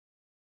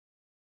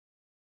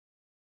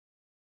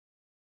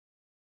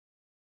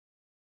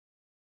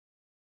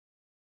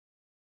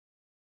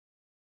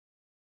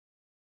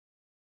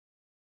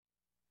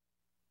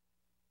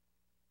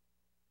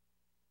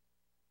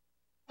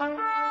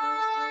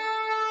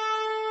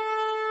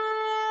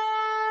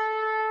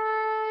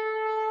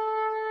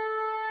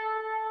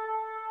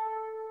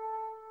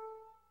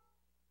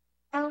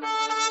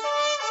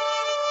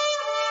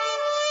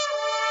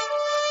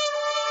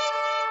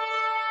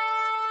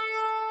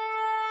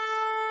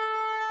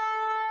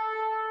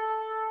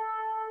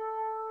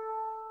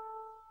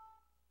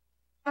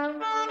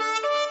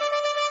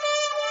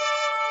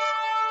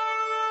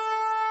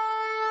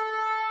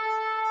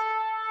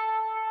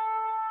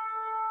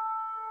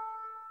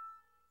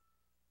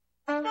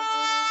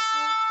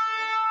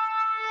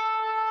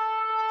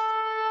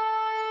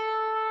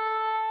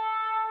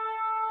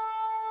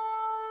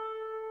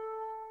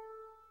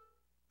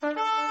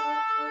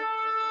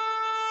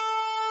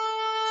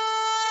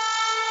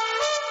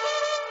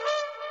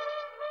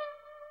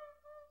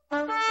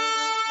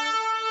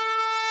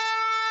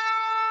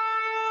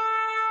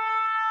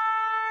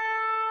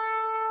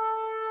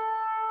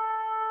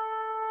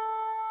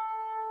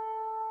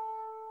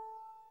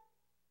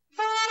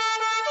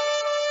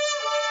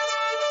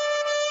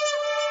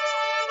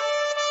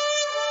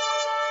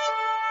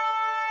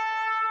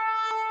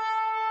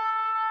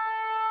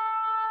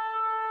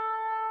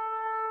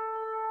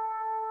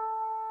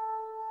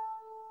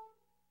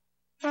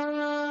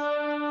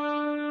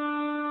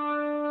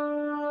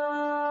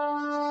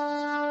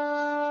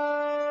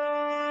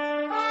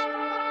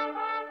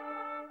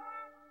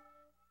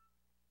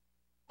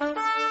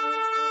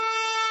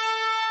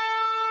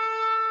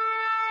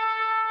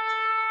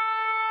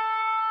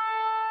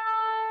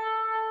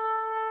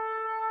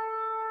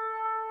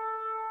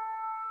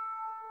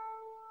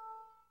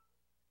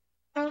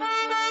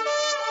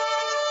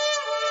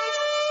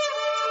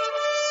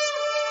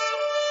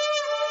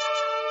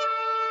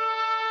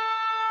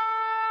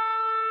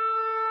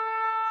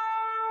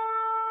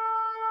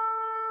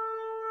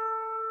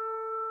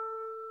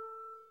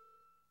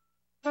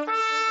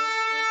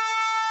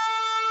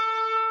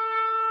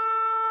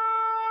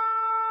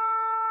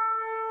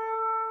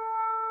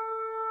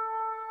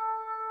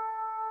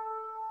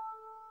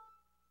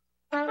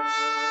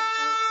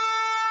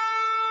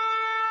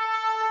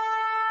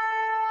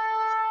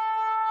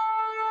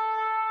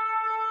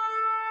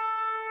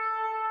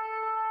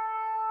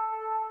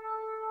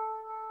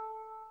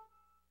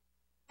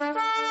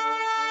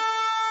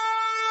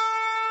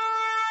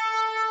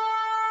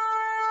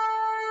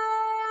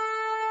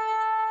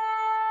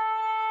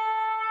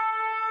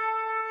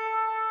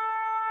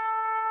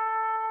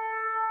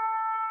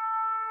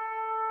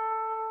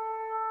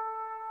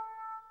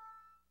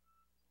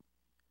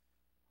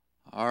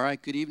All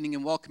right, good evening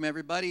and welcome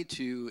everybody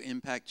to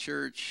Impact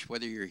Church,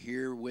 whether you're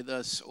here with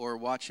us or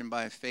watching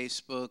by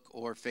Facebook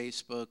or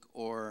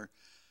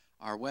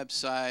our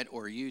website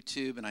or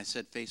YouTube. And I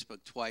said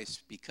Facebook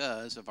twice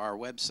because of our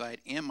website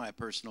and my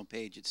personal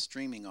page it's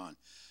streaming on.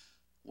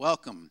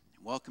 Welcome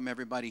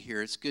everybody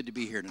here. It's good to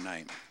be here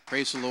tonight.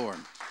 Praise the Lord.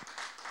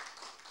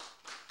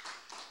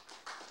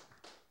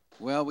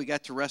 Well, we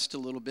got to rest a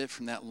little bit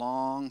from that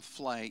long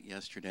flight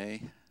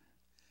yesterday.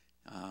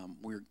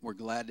 We're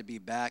glad to be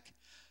back.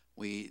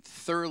 We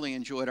thoroughly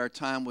enjoyed our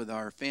time with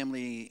our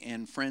family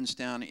and friends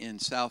down in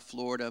South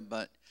Florida,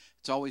 but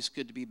it's always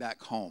good to be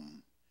back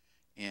home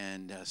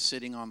and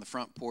sitting on the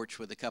front porch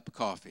with a cup of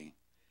coffee.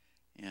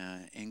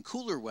 In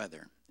cooler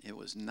weather, it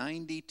was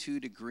 92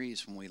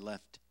 degrees when we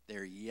left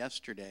there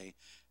yesterday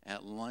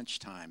at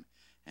lunchtime,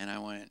 and I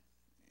went,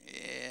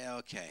 yeah,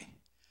 okay.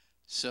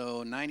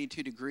 So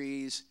 92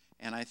 degrees,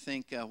 and I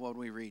think, what did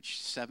we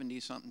reach,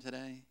 70-something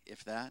today,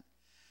 if that?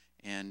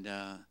 And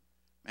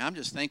I'm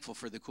just thankful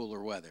for the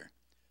cooler weather.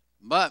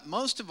 But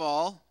most of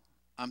all,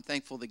 I'm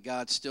thankful that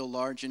God's still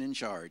large and in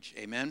charge.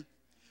 Amen?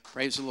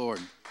 Praise the Lord.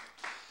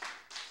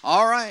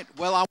 All right.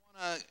 Well, I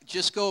want to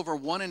just go over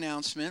one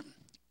announcement,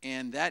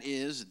 and that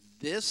is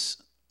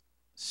this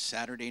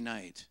Saturday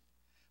night.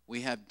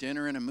 We have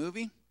dinner and a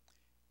movie,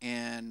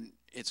 and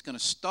it's going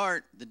to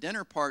start, the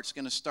dinner part's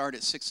going to start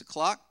at 6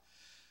 o'clock,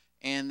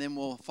 and then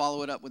we'll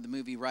follow it up with the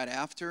movie right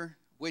after,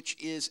 which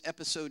is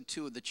episode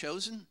 2 of The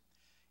Chosen.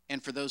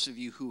 And for those of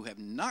you who have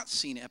not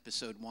seen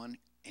episode 1,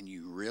 and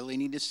you really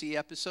need to see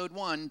episode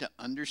 1 to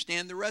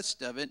understand the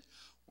rest of it,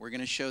 we're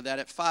going to show that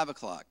at 5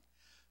 o'clock.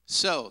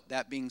 So,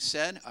 that being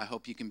said, I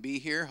hope you can be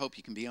here, hope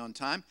you can be on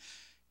time,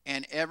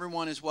 and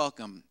everyone is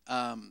welcome.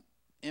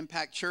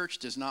 Impact Church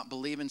does not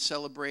believe in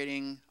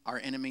celebrating our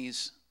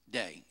enemy's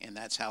day, and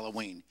that's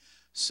Halloween.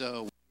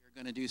 So,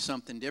 we're going to do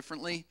something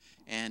differently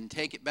and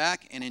take it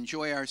back and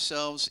enjoy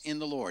ourselves in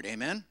the Lord.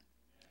 Amen?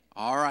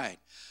 All right.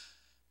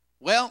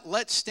 Well,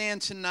 let's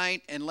stand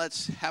tonight and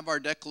let's have our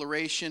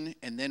declaration,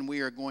 and then we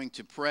are going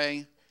to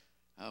pray.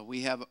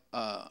 We have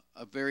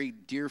a very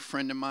dear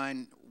friend of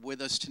mine with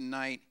us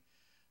tonight,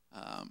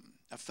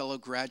 a fellow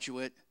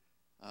graduate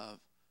of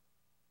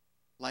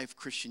Life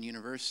Christian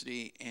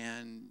University,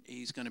 and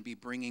he's going to be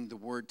bringing the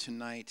word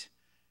tonight.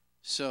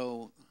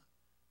 So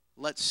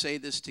let's say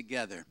this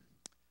together.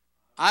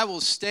 I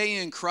will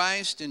stay in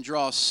Christ and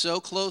draw so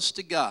close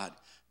to God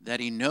that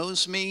he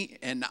knows me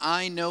and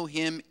I know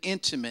him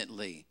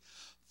intimately.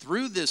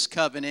 Through this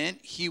covenant,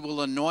 he will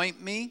anoint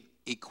me,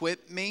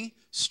 equip me,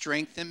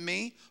 strengthen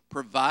me,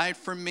 provide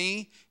for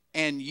me,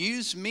 and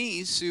use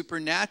me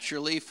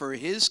supernaturally for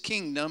his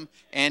kingdom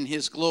and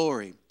his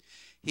glory.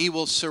 He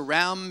will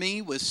surround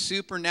me with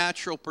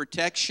supernatural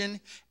protection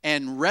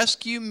and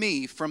rescue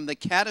me from the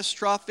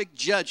catastrophic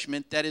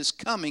judgment that is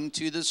coming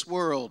to this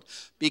world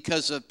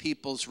because of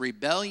people's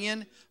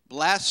rebellion,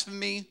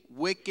 blasphemy,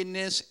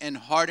 wickedness, and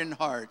hardened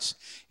hearts.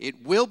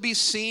 It will be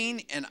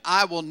seen, and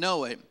I will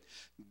know it.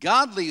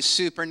 Godly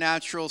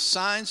supernatural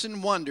signs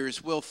and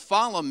wonders will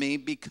follow me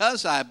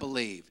because I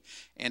believe,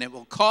 and it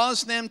will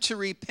cause them to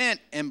repent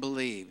and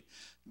believe.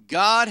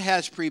 God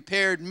has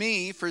prepared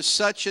me for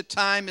such a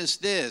time as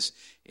this.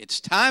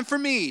 It's time for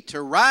me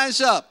to rise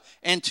up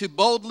and to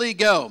boldly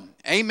go.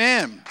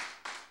 Amen.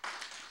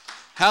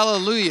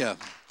 Hallelujah.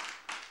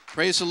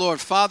 Praise the Lord.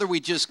 Father, we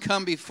just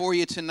come before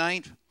you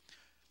tonight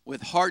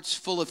with hearts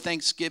full of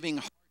thanksgiving,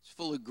 hearts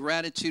full of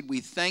gratitude.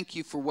 We thank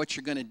you for what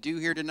you're going to do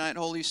here tonight,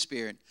 Holy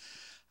Spirit.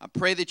 I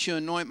pray that you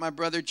anoint my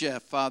brother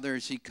Jeff, Father,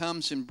 as he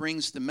comes and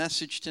brings the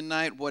message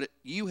tonight, what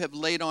you have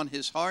laid on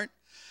his heart.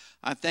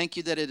 I thank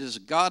you that it is a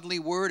godly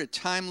word, a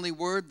timely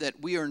word, that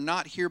we are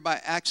not here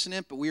by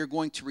accident, but we are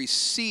going to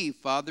receive,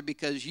 Father,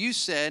 because you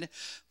said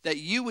that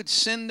you would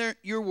send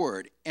your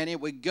word, and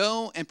it would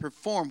go and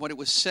perform what it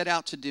was set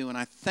out to do, and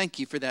I thank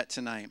you for that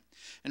tonight.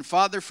 And,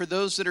 Father, for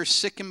those that are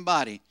sick in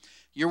body,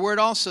 your word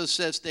also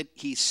says that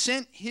he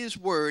sent his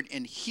word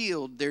and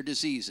healed their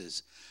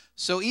diseases.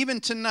 So even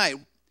tonight,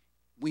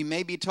 we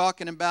may be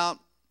talking about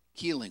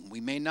healing.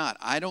 We may not.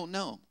 I don't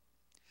know.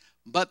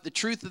 But the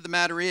truth of the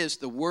matter is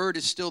the word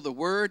is still the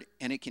word,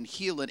 and it can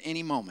heal at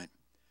any moment.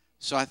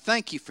 So I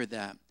thank you for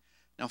that.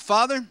 Now,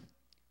 Father,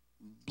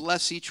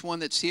 bless each one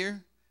that's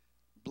here.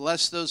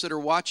 Bless those that are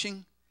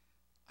watching.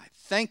 I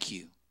thank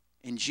you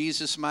in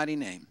Jesus' mighty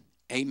name.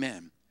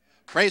 Amen.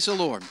 Praise the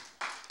Lord.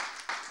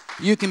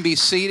 You can be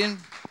seated.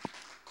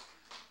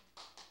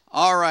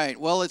 All right.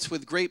 Well, it's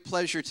with great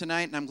pleasure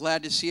tonight, and I'm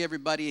glad to see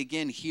everybody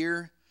again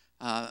here.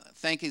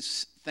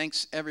 Thanks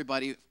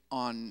everybody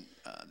on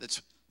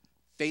that's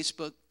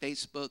Facebook,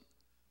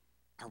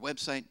 our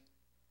website,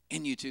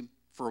 and YouTube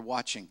for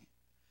watching.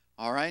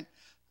 All right?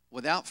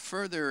 Without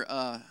further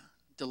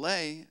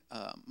delay,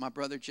 my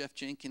brother Jeff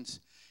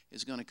Jenkins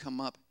is going to come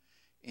up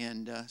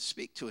and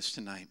speak to us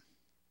tonight.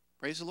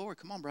 Praise the Lord.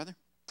 Come on, brother.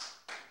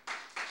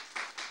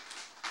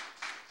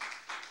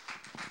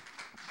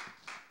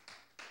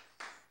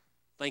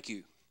 Thank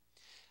you.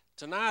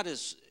 Tonight,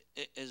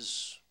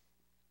 as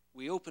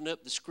we open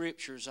up the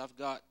scriptures, I've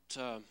got...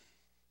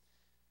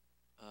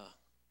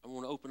 I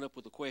want to open up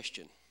with a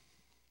question.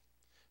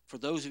 For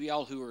those of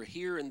y'all who are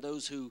here and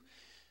those who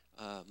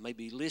may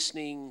be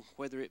listening,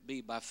 whether it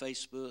be by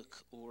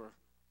Facebook or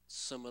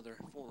some other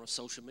form of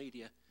social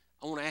media,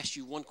 I want to ask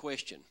you one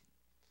question.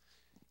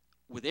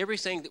 With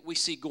everything that we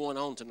see going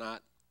on tonight,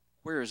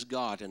 where is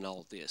God in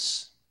all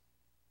this?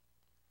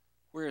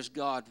 Where is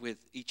God with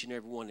each and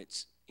every one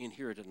that's in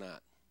here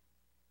tonight?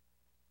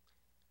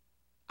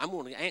 I'm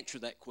going to answer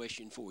that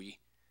question for you.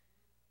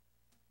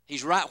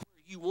 He's right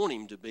where you want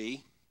him to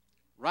be.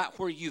 Right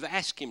where you've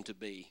asked him to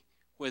be,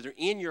 whether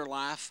in your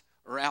life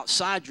or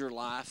outside your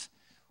life,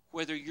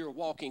 whether you're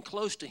walking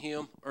close to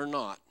him or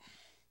not.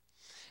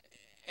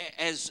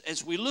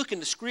 As we look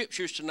in the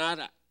scriptures tonight,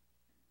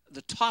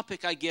 the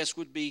topic, I guess,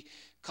 would be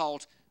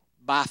called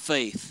by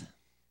faith.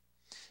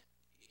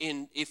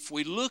 And if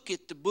we look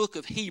at the book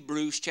of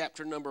Hebrews,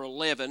 chapter number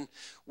 11,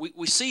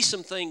 we see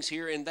some things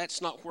here, and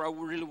that's not where I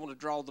really want to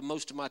draw the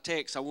most of my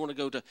text. I want to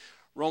go to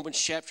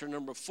Romans chapter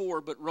number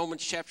 4, but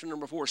Romans chapter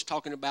number 4 is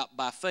talking about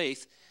by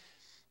faith.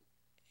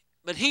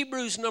 But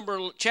Hebrews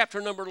chapter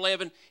number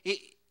 11,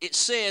 it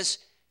says,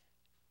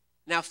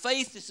 now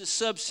faith is the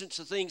substance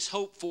of things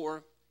hoped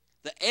for,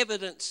 the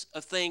evidence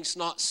of things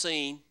not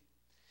seen.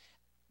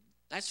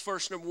 That's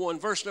verse number 1.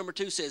 Verse number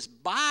 2 says,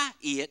 by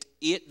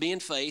it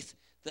being faith,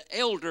 the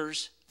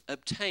elders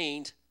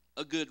obtained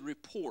a good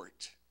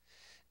report.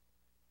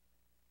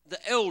 The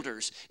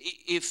elders,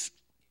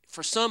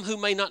 for some who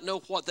may not know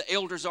what the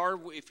elders are,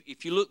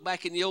 if you look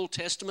back in the Old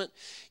Testament,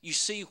 you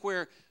see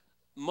where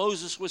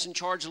Moses was in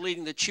charge of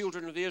leading the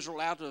children of Israel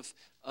out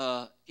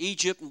of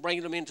Egypt and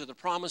bringing them into the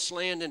Promised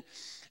Land.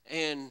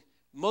 And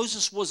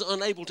Moses was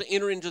unable to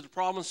enter into the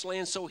Promised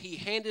Land, so he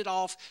handed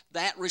off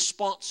that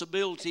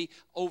responsibility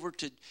over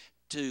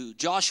to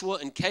Joshua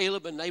and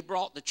Caleb, and they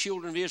brought the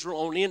children of Israel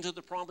on into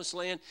the Promised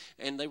Land,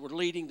 and they were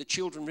leading the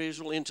children of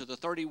Israel into the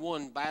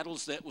 31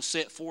 battles that was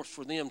set forth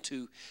for them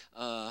to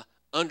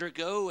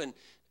undergo, and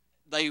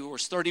there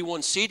was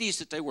 31 cities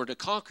that they were to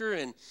conquer,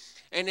 and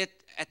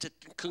at the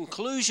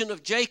conclusion of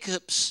at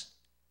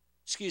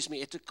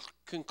the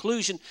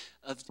conclusion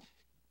of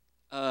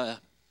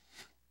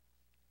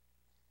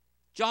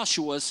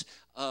Joshua's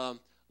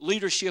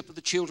leadership of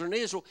the children of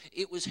Israel,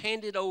 it was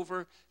handed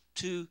over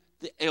to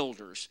the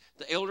elders.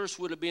 The elders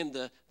would have been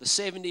the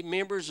 70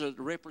 members of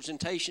the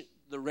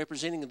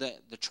representing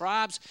the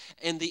tribes,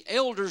 and the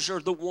elders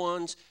are the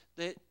ones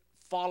that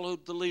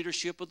followed the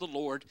leadership of the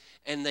Lord,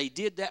 and they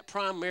did that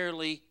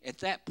primarily at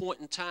that point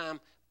in time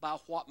by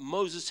what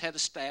Moses had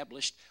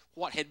established,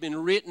 what had been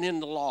written in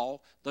the law,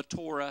 the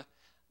Torah,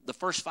 the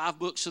first 5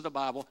 books of the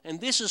Bible. And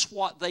this is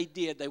what they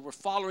did. They were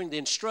following the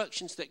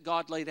instructions that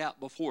God laid out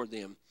before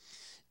them.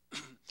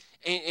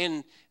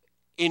 And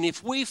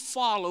if we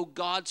follow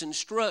God's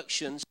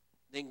instructions,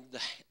 then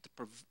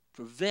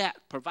the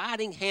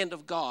providing hand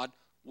of God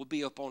will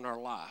be upon our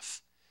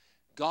life.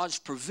 God's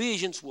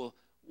provisions will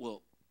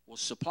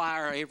supply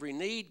our every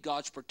need.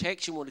 God's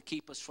protection will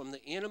keep us from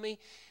the enemy.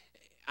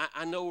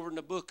 I know over in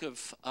the book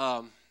of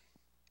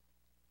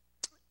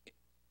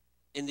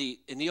in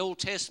the Old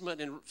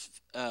Testament, in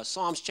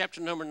Psalms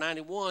chapter number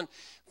 91,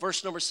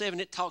 verse number 7,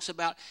 it talks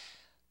about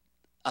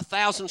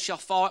 1,000 shall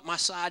fall at my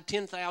side,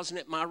 10,000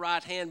 at my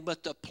right hand,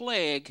 but the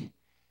plague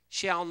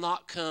shall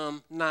not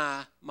come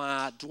nigh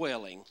my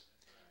dwelling.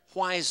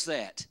 Why is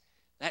that?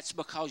 That's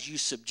because you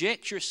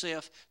subject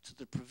yourself to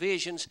the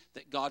provisions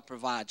that God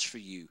provides for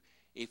you.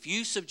 If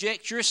you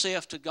subject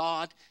yourself to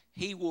God,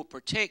 He will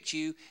protect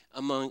you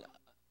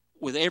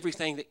with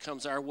everything that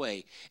comes our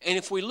way. And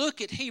if we look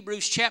at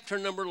Hebrews chapter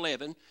number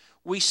 11,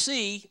 we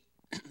see,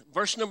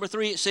 verse number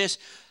 3, it says,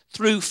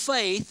 through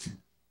faith,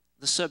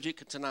 the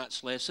subject of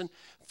tonight's lesson,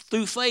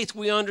 through faith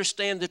we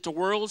understand that the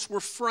worlds were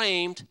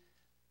framed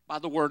by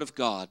the Word of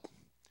God.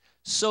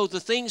 So the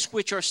things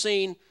which are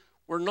seen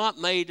were not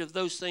made of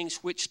those things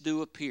which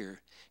do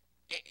appear.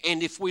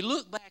 And if we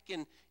look back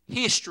in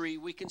history,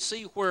 we can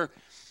see where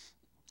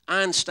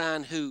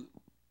Einstein, who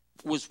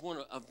was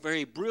a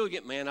very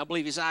brilliant man. I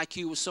believe his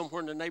IQ was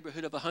somewhere in the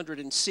neighborhood of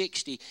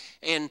 160.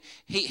 And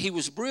he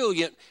was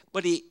brilliant,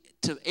 but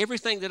to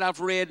everything that I've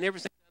read and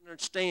everything I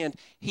understand,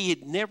 he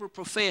had never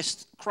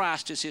professed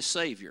Christ as his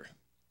Savior.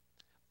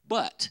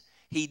 But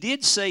he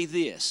did say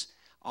this: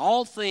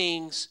 all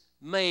things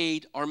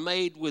are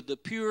made with the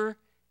pure,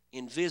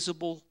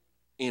 invisible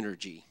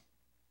energy.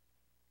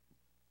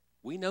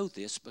 We know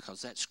this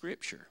because that's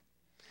Scripture.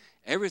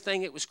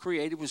 Everything that was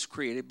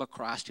created by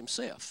Christ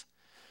Himself.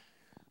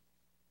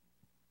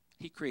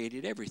 He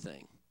created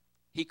everything.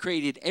 He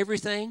created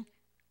everything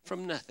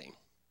from nothing.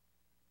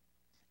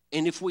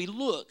 And if we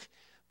look,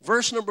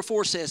 verse number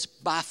 4 says,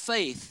 by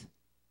faith,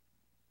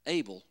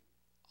 Abel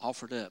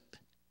offered up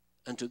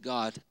unto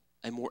God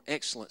a more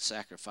excellent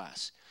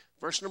sacrifice.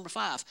 Verse number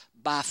 5,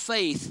 by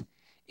faith,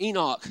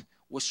 Enoch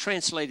was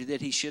translated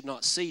that he should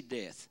not see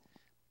death.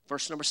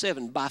 Verse number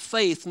 7, by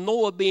faith,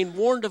 Noah, being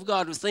warned of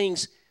God of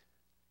things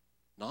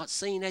not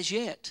seen as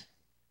yet.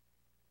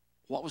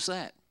 What was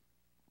that?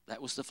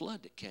 That was the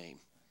flood that came.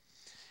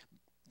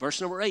 Verse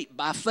number 8,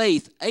 by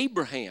faith,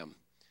 Abraham.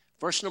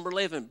 Verse number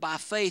 11, by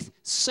faith,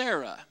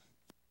 Sarah.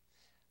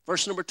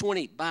 Verse number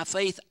 20, by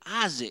faith,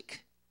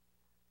 Isaac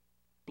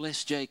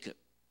blessed Jacob.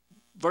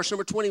 Verse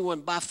number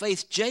 21, by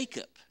faith,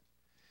 Jacob.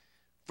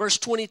 Verse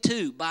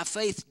 22, by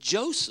faith,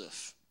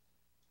 Joseph.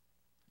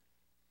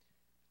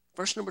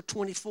 Verse number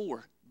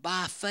 24,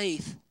 by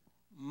faith,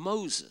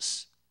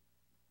 Moses.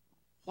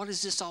 What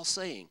is this all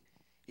saying?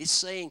 It's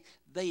saying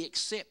they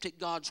accepted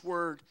God's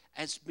word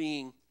as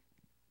being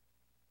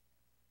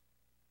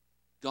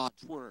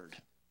God's word.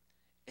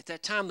 At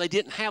that time, they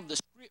didn't have the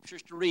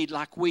scriptures to read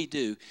like we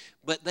do,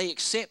 but they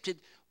accepted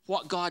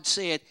what God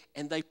said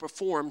and they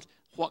performed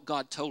what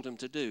God told them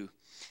to do.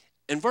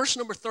 And verse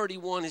number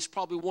 31 is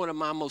probably one of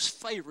my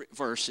most favorite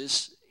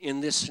verses in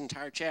this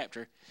entire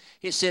chapter.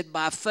 It said,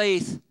 by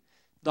faith,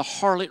 the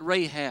harlot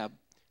Rahab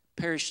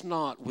perished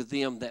not with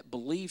them that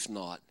believed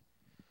not,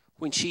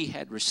 when she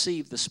had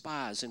received the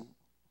spies and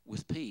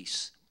with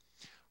peace.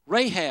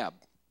 Rahab,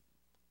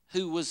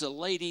 who was a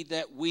lady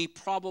that we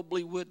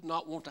probably would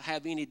not want to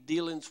have any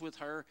dealings with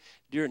her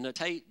during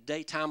the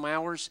daytime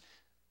hours.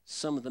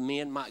 Some of the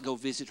men might go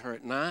visit her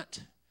at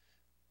night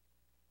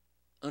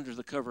under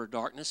the cover of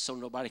darkness so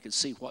nobody could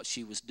see what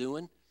she was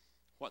doing,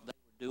 what they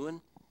were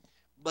doing.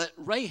 But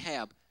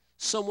Rahab,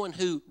 someone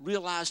who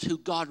realized who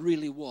God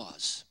really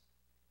was,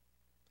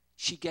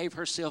 she gave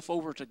herself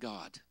over to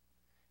God.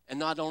 And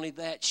not only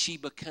that, she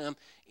became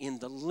in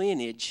the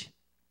lineage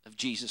of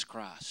Jesus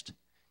Christ.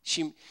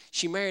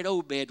 She married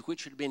Obed,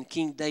 which would have been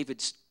King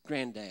David's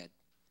granddad.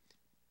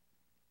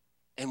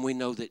 And we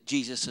know that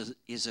Jesus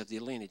is of the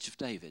lineage of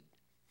David.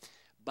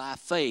 By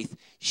faith,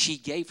 she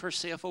gave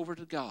herself over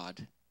to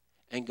God,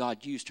 and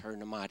God used her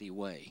in a mighty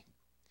way.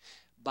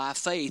 By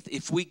faith,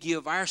 if we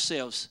give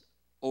ourselves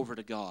over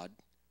to God,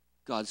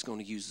 God's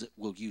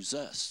will use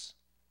us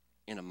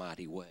in a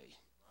mighty way.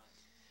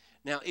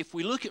 Now, if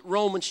we look at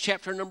Romans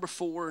chapter number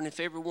 4, and if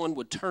everyone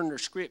would turn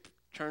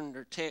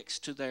their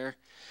text to there,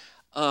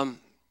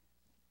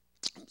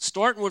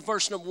 starting with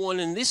verse number 1,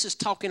 and this is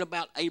talking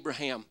about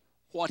Abraham,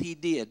 what he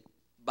did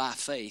by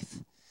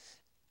faith.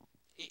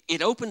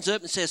 It opens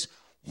up and says,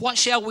 what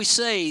shall we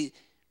say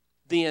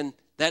then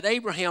that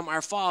Abraham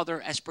our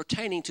father as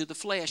pertaining to the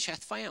flesh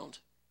hath found?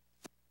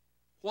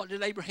 What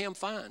did Abraham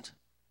find?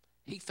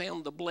 He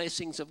found the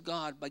blessings of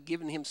God by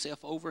giving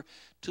himself over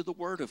to the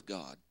word of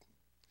God.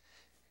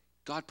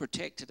 God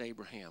protected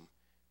Abraham.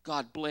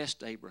 God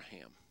blessed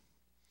Abraham.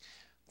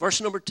 Verse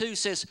number 2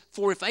 says,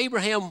 for if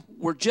Abraham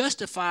were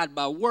justified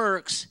by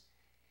works,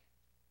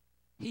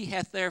 he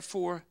hath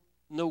therefore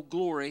no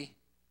glory,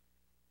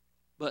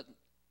 but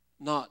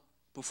not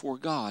before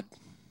God.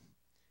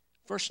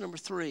 Verse number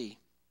 3.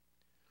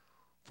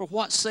 For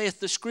what saith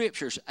the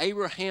Scriptures?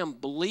 Abraham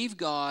believed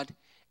God,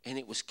 and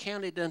it was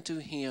counted unto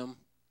him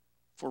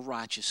for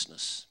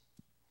righteousness.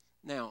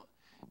 Now,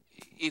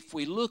 if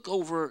we look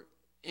over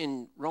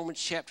in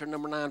Romans chapter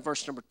number 9,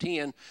 verse number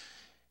 10,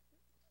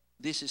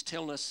 this is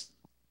telling us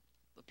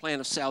the plan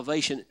of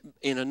salvation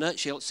in a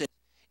nutshell. It says,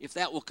 if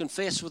thou wilt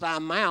confess with thy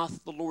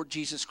mouth the Lord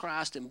Jesus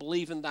Christ and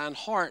believe in thine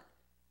heart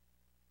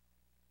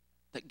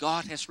that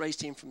God has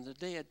raised him from the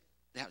dead,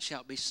 thou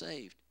shalt be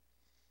saved.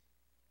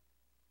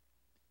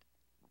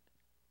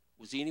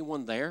 Was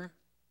anyone there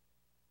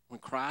when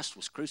Christ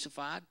was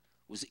crucified?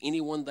 Was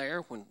anyone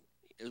there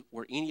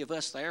were any of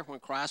us there when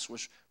Christ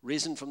was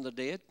risen from the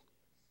dead?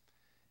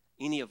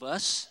 Any of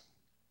us?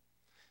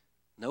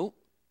 No.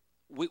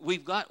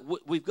 We've got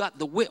what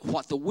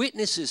the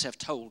witnesses have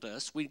told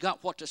us. We've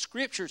got what the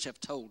Scriptures have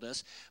told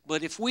us.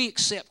 But if we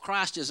accept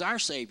Christ as our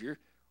Savior,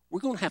 we're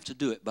going to have to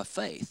do it by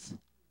faith.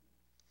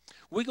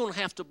 We're going to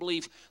have to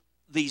believe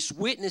these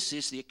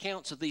witnesses, the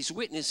accounts of these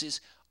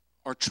witnesses,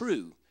 are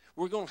true.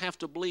 We're going to have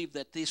to believe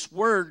that this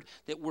word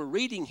that we're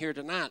reading here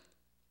tonight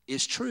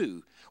is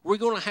true. We're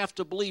going to have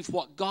to believe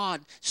what God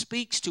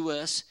speaks to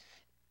us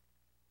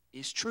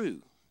is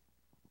true.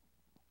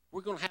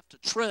 We're going to have to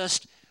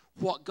trust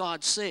what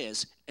God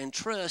says, and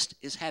trust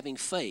is having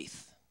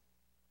faith.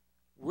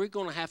 We're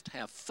going to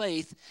have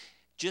faith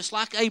just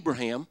like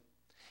Abraham.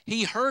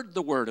 He heard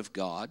the word of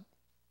God,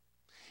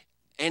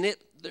 and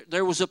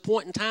there was a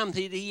point in time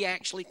that he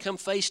actually come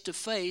face to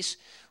face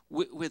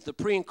with the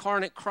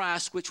pre-incarnate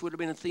Christ, which would have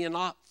been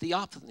a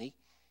theophany.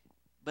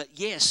 But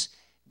yes,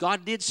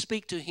 God did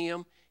speak to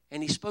him,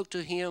 and he spoke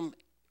to him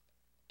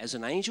as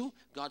an angel.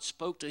 God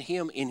spoke to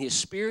him in his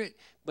spirit,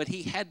 but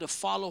he had to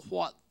follow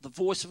what the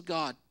voice of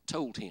God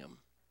told him.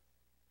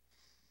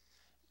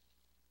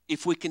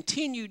 If we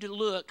continue to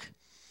look,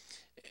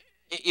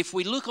 if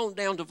we look on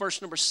down to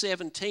verse number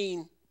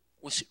 17,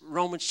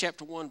 Romans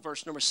chapter 1,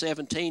 verse number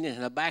 17, and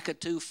Habakkuk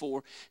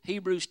 2:4,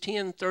 Hebrews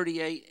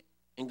 10:38,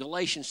 and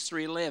Galatians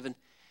 3:11,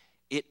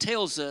 it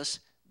tells us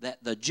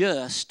that the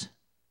just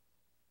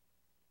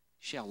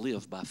shall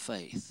live by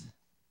faith.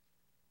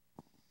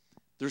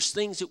 There's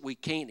things that we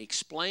can't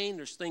explain.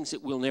 There's things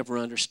that we'll never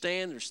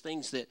understand. There's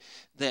things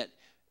that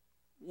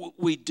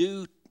we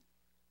do,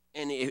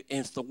 and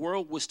if the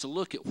world was to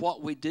look at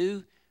what we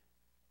do,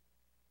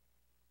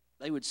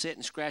 they would sit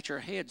and scratch our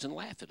heads and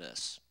laugh at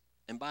us.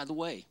 And by the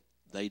way,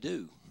 they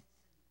do.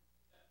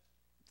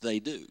 They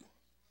do.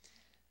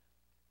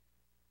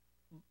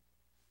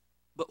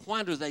 But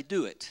why do they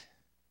do it?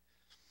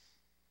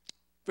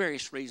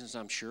 Various reasons,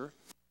 I'm sure.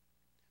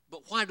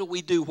 But why do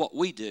we do what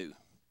we do?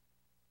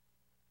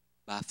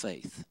 By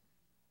faith.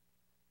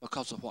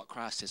 Because of what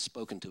Christ has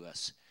spoken to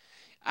us.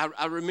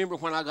 I remember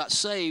when I got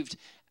saved,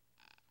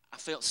 I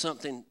felt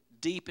something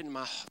deep in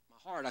my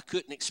heart I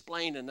couldn't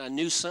explain, and I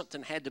knew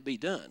something had to be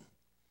done.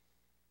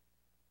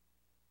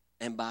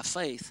 And by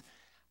faith,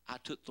 I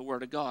took the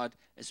Word of God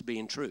as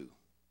being true.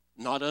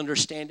 Not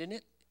understanding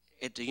it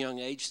at the young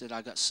age that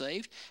I got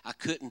saved. I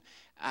couldn't,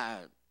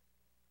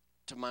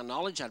 to my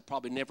knowledge, I'd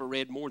probably never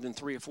read more than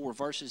 3 or 4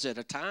 verses at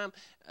a time.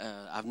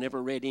 I've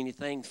never read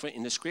anything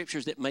in the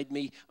Scriptures that made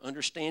me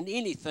understand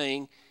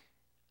anything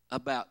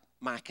about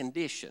my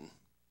condition.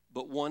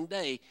 But one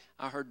day,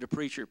 I heard the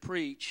preacher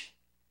preach,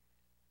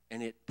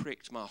 and it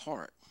pricked my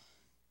heart.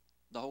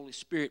 The Holy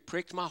Spirit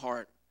pricked my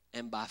heart,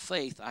 and by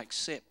faith, I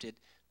accepted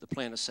the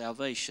plan of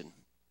salvation.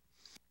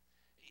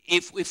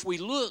 If we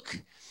look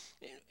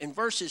in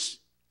verses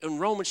in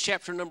Romans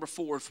chapter number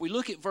 4, if we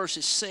look at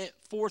verses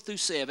 4 through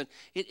 7,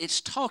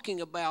 it's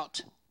talking about,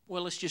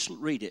 well, let's just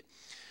read it.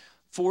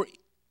 For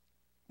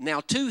now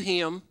to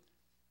him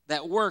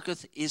that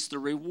worketh is the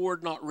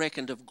reward not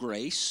reckoned of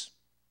grace.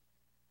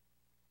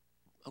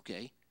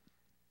 Okay.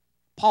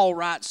 Paul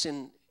writes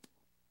in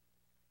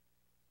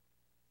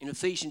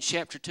Ephesians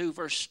chapter 2,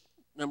 verse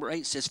number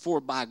 8, says, for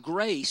by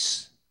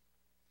grace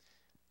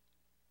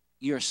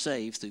you're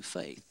saved through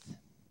faith.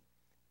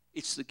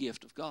 It's the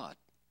gift of God,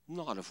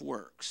 not of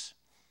works.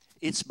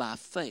 It's by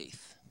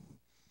faith.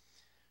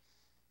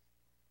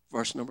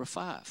 Verse number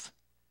 5.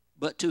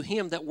 But to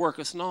him that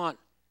worketh not,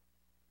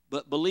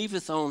 but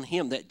believeth on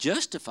him that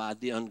justified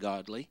the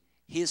ungodly,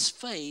 his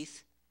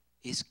faith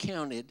is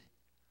counted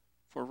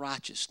for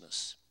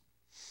righteousness.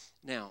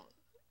 Now,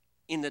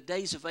 in the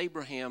days of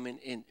Abraham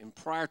and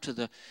prior to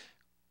the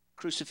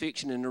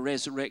crucifixion and the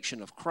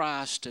resurrection of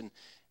Christ, and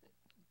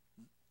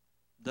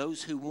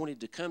those who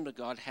wanted to come to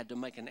God had to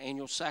make an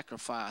annual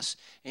sacrifice,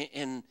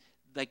 and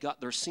they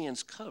got their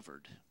sins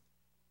covered.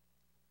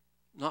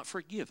 Not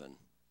forgiven.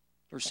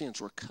 Their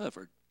sins were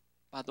covered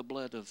by the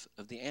blood of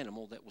the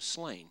animal that was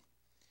slain.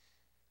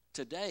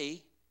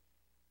 Today,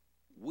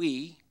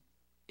 we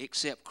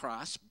accept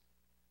Christ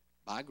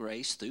by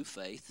grace through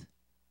faith,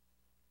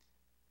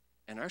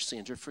 and our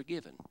sins are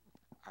forgiven.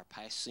 Our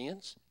past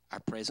sins, our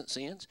present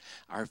sins,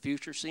 our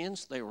future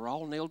sins, they were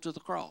all nailed to the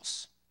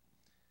cross.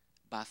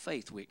 By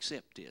faith, we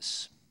accept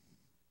this.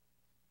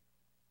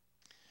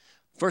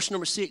 Verse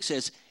number 6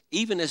 says,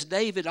 even as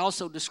David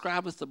also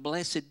describeth the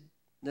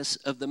blessedness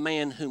of the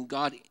man whom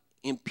God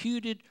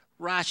imputed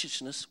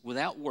righteousness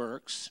without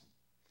works,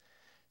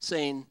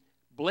 saying,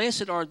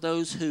 blessed are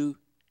those whose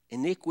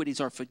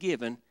iniquities are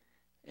forgiven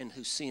and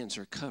whose sins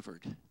are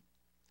covered.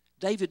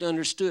 David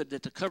understood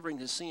that the covering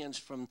of sins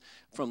from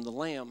the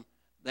lamb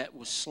that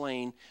was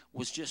slain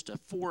was just a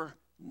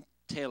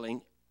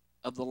foretelling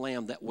of the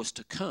lamb that was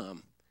to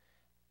come,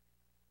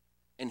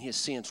 and his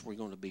sins were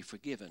going to be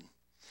forgiven.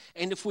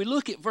 And if we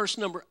look at verse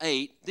number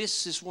 8,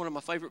 this is one of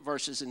my favorite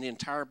verses in the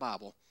entire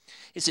Bible.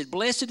 It said,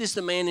 blessed is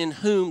the man in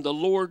whom the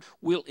Lord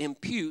will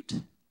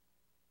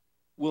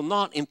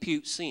not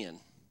impute sin.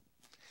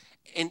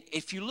 And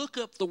if you look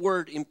up the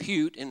word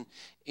impute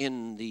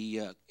in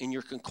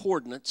your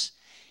concordance,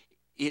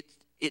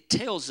 it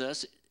tells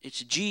us,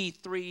 it's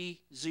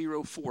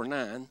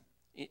G3049,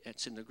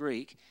 that's in the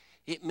Greek,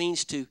 it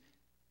means to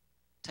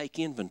take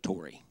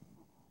inventory.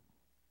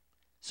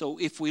 So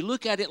if we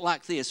look at it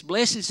like this,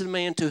 blessed is the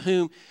man to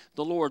whom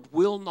the Lord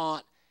will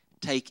not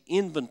take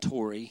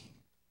inventory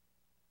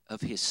of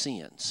his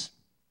sins.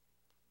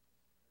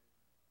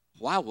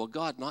 Why will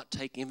God not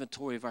take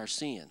inventory of our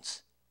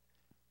sins?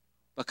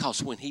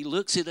 Because when he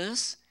looks at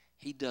us,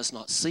 he does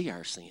not see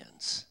our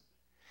sins.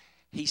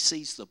 He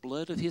sees the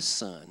blood of his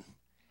Son,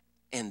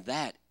 and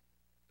that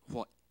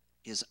what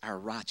is our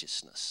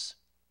righteousness.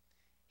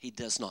 He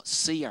does not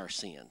see our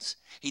sins.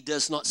 He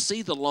does not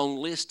see the long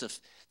list of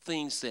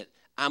things that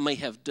I may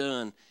have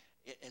done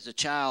as a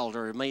child,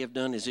 or may have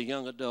done as a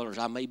young adult, or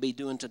I may be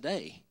doing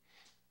today.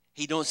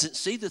 He doesn't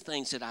see the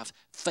things that I've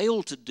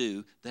failed to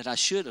do that I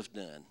should have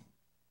done.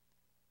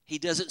 He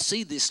doesn't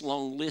see this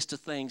long list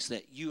of things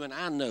that you and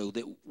I know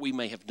that we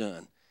may have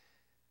done.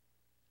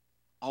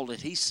 All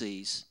that he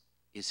sees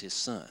is his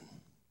Son.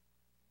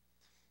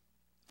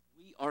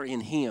 We are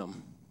in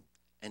him,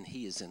 and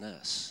he is in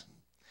us.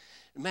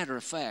 As a matter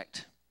of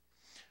fact,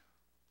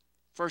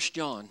 1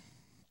 John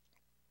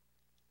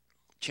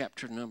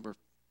chapter number 1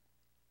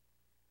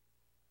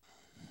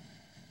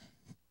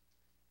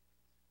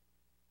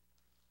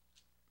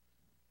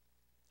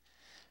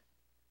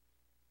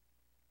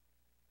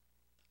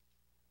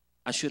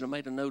 I should have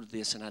made a note of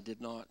this, and I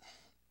did not.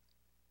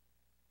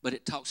 But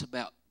it talks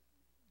about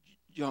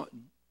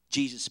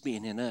Jesus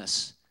being in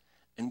us,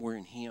 and we're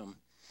in him.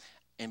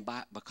 And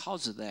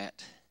because of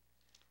that,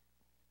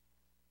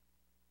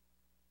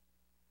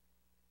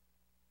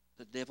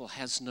 the devil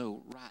has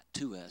no right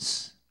to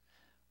us.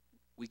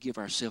 We give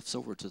ourselves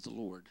over to the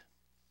Lord.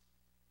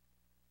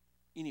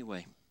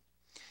 Anyway,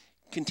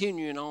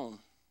 continuing on.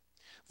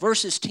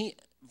 Verses 10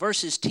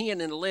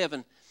 and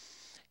 11,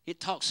 it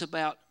talks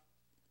about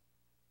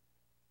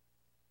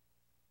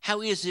how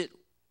was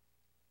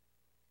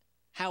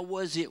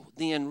it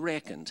then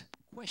reckoned?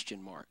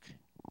 Question mark.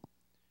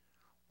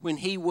 When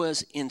he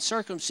was in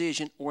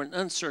circumcision or in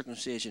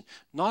uncircumcision,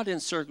 not in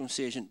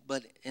circumcision,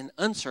 but in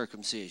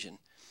uncircumcision.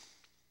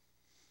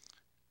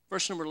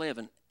 Verse number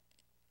 11,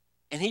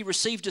 and he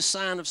received a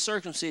sign of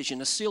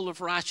circumcision, a seal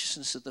of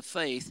righteousness of the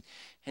faith,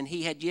 and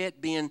he had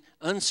yet been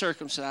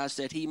uncircumcised,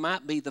 that he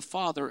might be the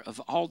father of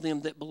all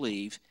them that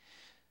believe,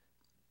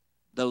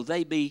 though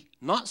they be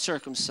not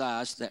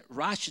circumcised, that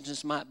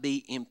righteousness might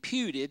be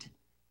imputed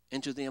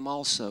unto them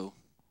also.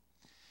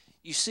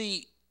 You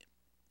see,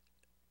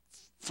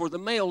 for the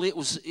male, it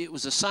was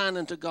a sign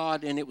unto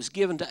God, and it was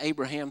given to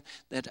Abraham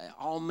that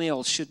all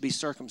males should be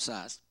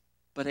circumcised.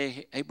 But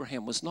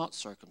Abraham was not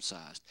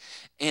circumcised.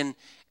 And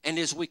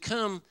as we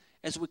come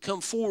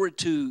forward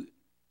to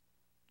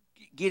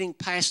getting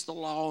past the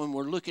law, and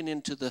we're looking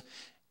into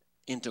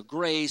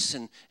grace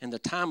and the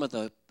time of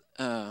the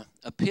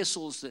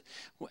epistles that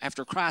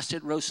after Christ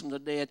had rose from the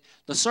dead,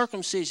 the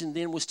circumcision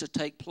then was to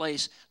take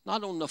place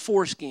not on the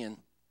foreskin,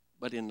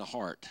 but in the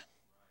heart.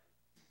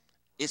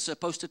 It's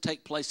supposed to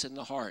take place in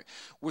the heart.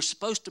 We're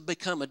supposed to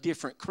become a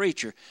different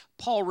creature.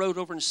 Paul wrote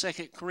over in 2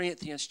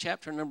 Corinthians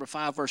chapter number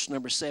 5, verse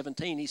number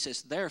 17, he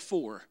says,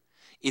 therefore,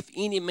 if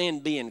any man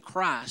be in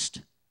Christ,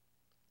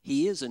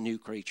 he is a new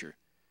creature.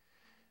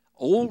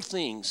 Old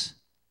things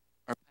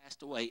are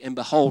passed away, and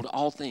behold,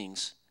 all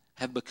things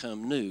have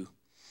become new.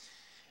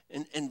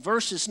 And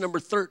verses number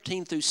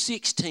 13 through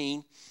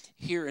 16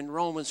 here in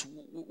Romans,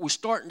 we're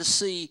starting to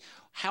see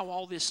how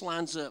all this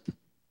lines up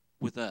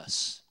with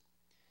us.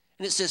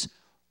 And it says,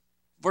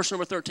 verse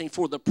number 13,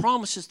 for the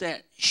promises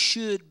that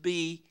should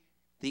be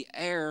the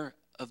heir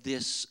of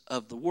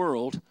the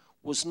world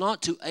was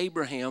not to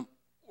Abraham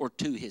or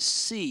to his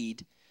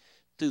seed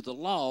through the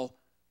law,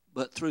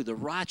 but through the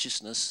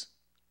righteousness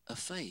of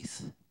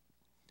faith.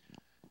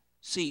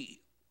 See,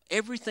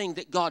 everything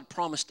that God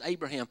promised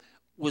Abraham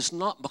was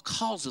not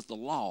because of the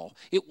law.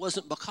 It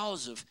wasn't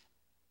because of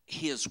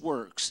his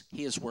works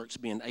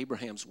being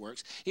Abraham's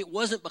works. It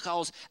wasn't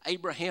because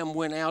Abraham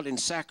went out and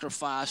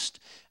sacrificed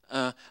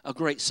a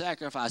great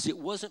sacrifice. It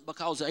wasn't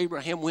because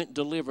Abraham went and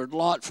delivered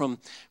Lot from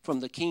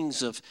the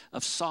kings of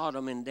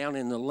Sodom and down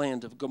in the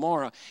land of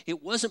Gomorrah.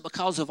 It wasn't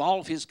because of all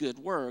of his good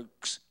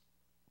works.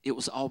 It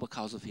was all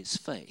because of his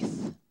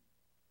faith.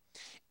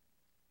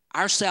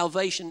 Our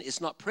salvation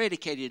is not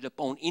predicated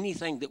upon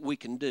anything that we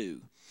can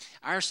do.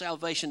 Our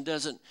salvation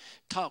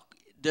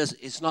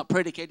is not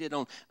predicated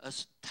on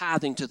us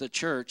tithing to the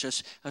church,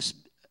 us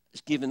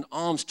giving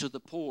alms to the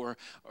poor,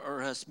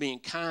 or us being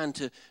kind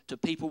to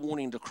people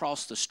wanting to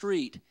cross the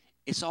street.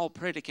 It's all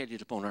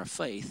predicated upon our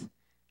faith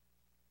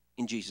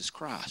in Jesus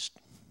Christ.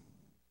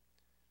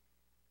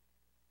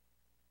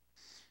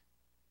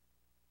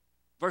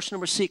 Verse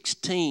number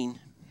 16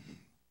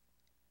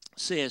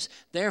 says,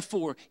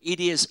 therefore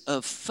it is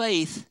of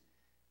faith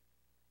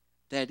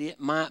that it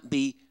might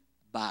be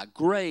by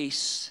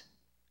grace.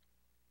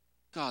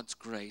 God's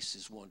grace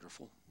is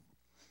wonderful.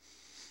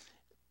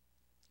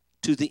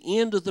 To the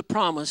end of the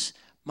promise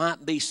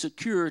might be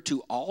secure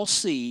to all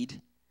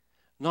seed,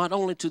 not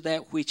only to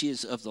that which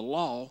is of the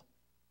law.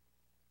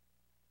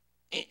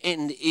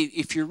 And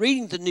if you're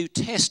reading the New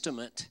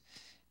Testament,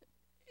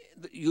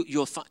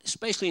 you'll find,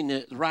 especially in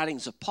the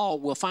writings of Paul,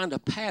 we'll find a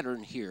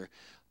pattern here.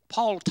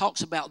 Paul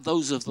talks about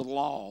those of the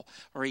law,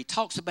 or he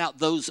talks about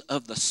those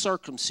of the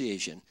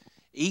circumcision.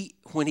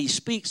 When he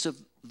speaks of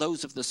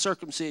those of the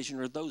circumcision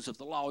or those of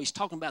the law, he's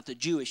talking about the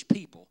Jewish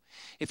people.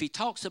 If he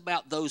talks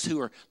about those who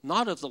are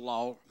not of the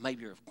law,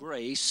 maybe of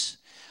grace,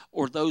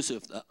 or those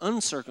of the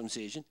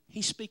uncircumcision,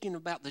 he's speaking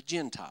about the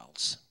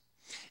Gentiles.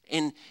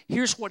 And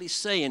here's what he's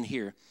saying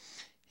here.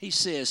 He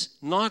says,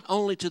 not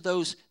only to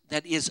those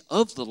that is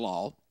of the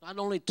law, not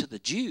only to the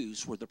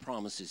Jews were the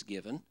promises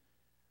given,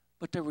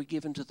 but they were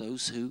given to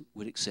those who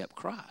would accept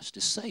Christ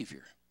as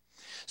Savior.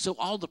 So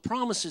all the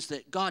promises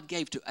that God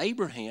gave to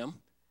Abraham,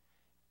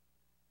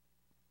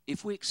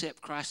 if we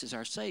accept Christ as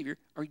our Savior,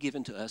 are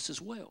given to us as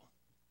well.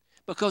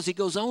 Because he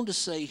goes on to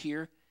say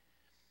here,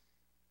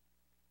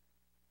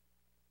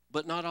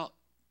 but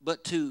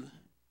to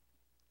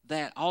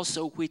that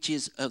also which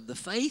is of the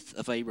faith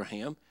of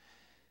Abraham,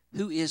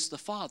 who is the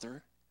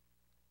father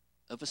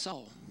of us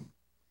all.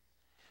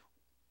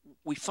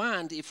 We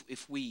find,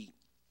 if we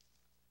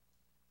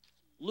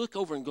look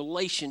over in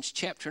Galatians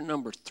chapter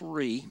number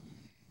 3,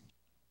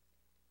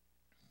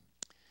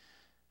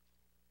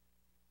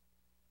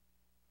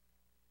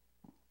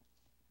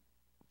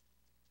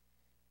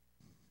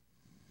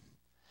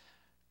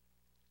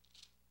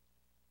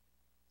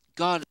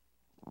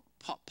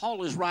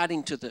 Paul is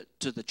writing to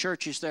the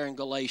churches there in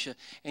Galatia,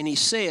 and he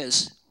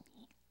says,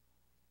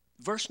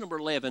 verse number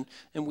 11,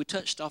 and we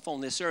touched off on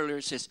this earlier,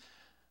 it says,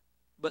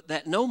 but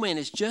that no man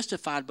is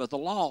justified by the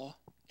law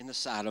in the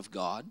sight of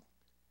God,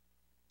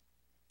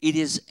 it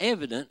is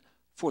evident,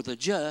 for the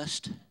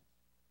just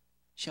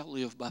shall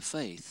live by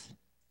faith.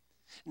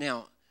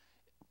 Now,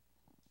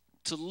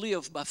 to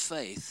live by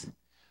faith,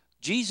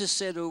 Jesus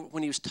said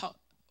when he was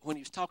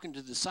talking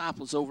to the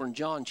disciples over in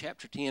John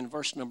chapter 10,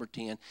 verse number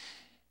 10,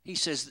 he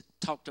says,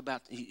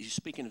 he's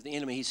speaking of the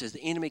enemy, he says,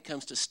 the enemy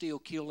comes to steal,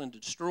 kill, and to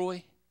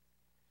destroy.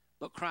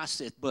 But Christ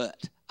said,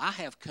 but I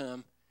have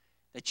come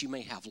that you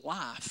may have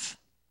life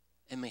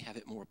and may have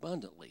it more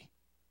abundantly.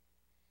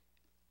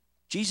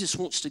 Jesus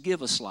wants to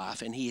give us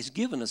life, and he has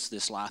given us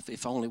this life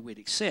if only we'd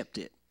accept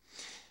it.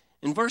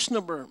 In verse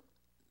number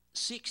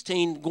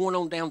 16, going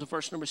on down to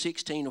verse number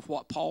 16 of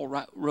what Paul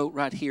wrote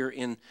right here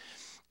in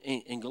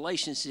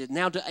Galatians, said,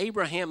 now to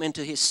Abraham and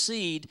to his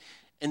seed,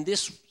 and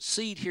this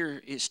seed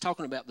here is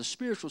talking about the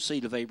spiritual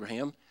seed of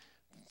Abraham.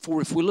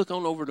 For if we look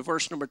on over to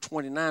verse number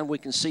 29, we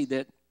can see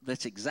that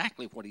that's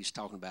exactly what he's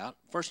talking about.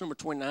 Verse number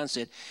 29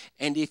 said,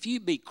 and if you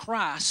be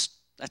Christ,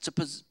 that's a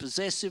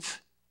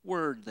possessive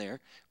word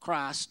there,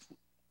 Christ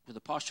with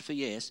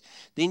apostrophe S,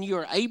 then you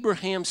are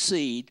Abraham's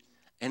seed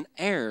and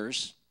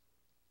heirs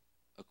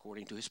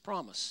according to his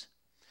promise.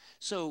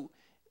 So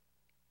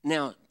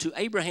now to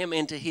Abraham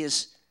and to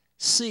his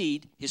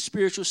seed, his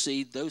spiritual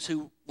seed, those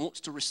who wants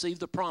to receive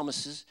the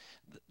promises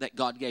that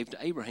God gave to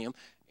Abraham,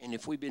 and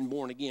if we've been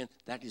born again,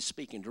 that is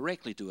speaking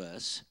directly to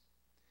us.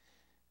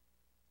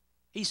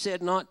 He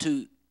said not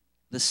to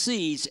the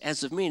seeds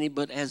as of many,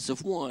 but as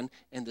of one,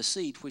 and the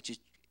seed which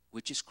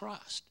is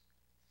Christ.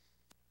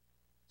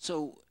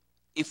 So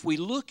if we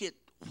look at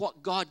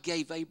what God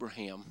gave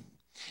Abraham,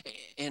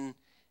 and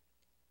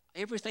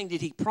everything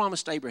that he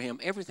promised Abraham,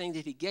 everything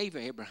that he gave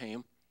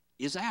Abraham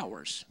is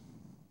ours.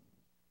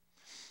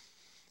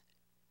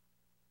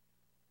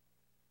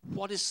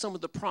 What is some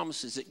of the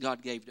promises that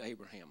God gave to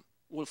Abraham?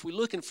 Well, if we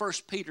look in 1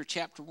 Peter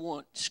chapter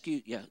 1,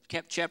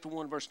 chapter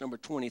 1, verse number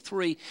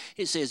 23,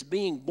 it says,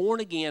 being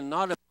born again,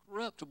 not of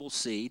corruptible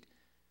seed,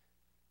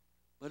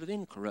 but of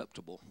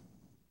incorruptible,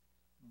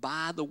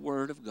 by the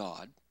word of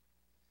God,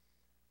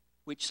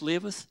 which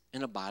liveth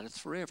and abideth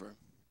forever.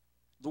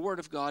 The word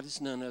of God is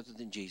none other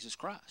than Jesus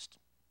Christ.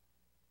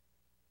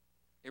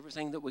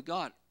 Everything that we've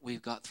got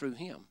through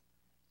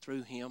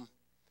him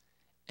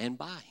and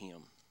by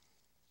him.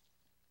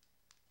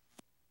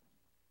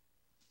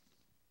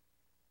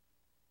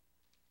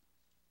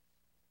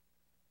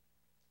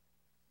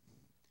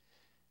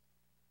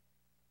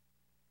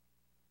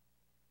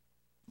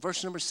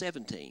 Verse number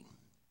 17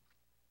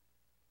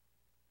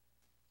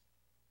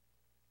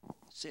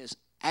 says,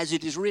 as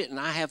it is written,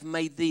 I have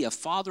made thee a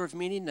father of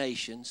many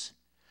nations,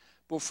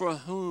 for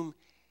whom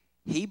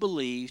he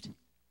believed,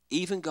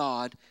 even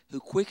God, who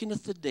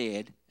quickeneth the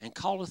dead, and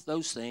calleth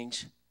those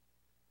things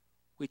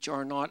which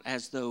are not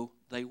as though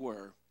they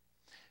were.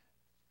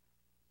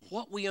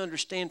 What we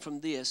understand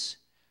from this,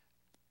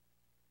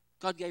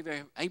 God gave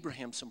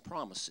Abraham some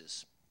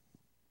promises.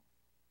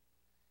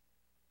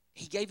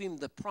 He gave him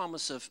the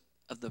promise of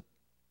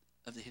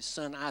his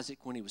son Isaac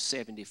when he was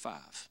 75.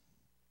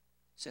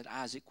 He said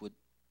Isaac would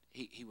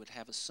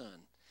have a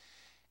son.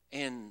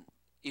 And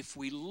if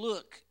we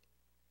look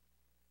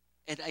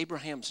at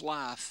Abraham's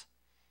life,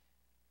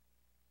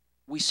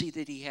 we see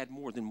that he had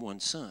more than one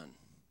son.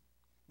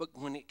 But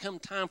when it come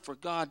time for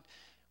God,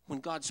 when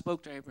God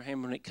spoke to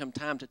Abraham, when it come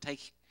time to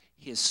take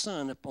his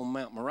son up on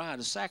Mount Moriah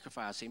to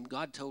sacrifice him,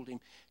 God told him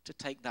to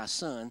take thy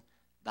son,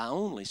 thy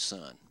only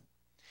son.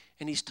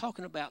 And he's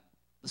talking about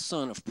the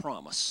son of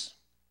promise,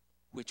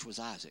 which was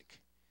Isaac.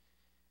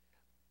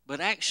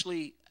 But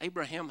actually,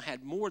 Abraham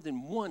had more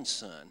than one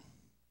son.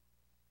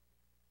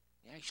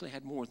 He actually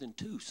had more than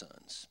two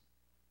sons.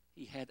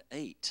 He had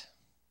 8.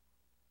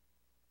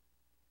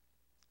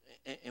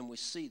 And we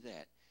see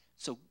that.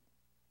 So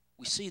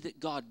we see that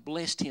God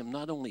blessed him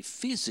not only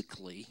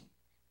physically,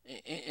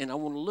 and I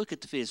want to look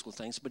at the physical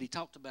things, but he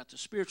talked about the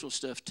spiritual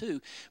stuff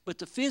too. But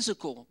the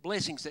physical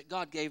blessings that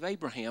God gave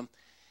Abraham,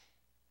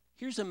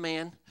 here's a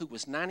man who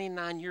was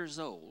 99 years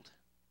old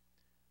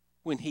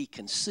when he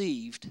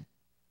conceived,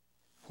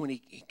 when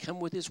he come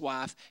with his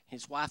wife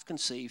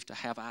conceived to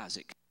have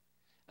Isaac.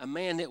 A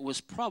man that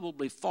was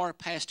probably far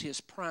past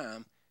his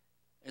prime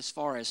as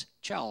far as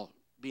child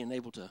being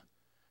able to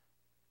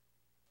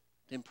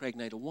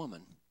impregnate a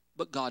woman.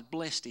 But God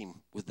blessed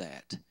him with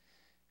that.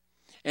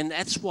 And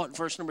that's what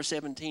verse number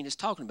 17 is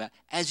talking about.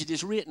 As it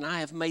is written, I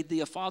have made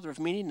thee a father of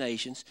many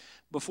nations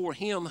before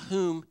him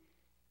whom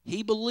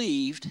he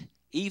believed,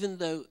 even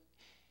though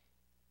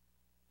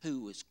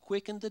who was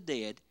quickened the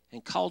dead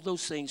and called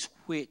those things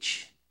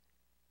which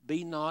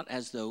be not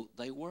as though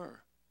they were.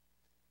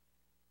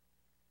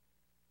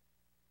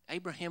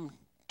 Abraham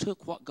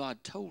took what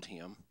God told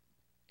him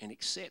and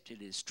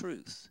accepted it as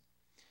truth.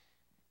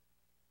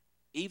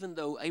 Even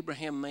though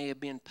Abraham may have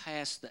been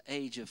past the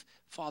age of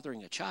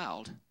fathering a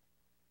child,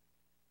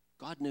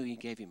 God knew he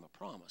gave him a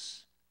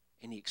promise,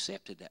 and he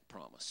accepted that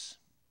promise.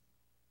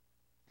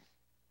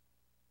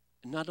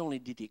 And not only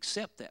did he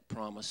accept that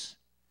promise,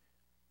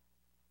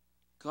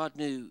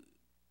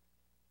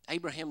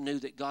 Abraham knew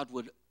that God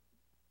would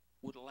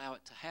allow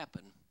it to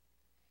happen,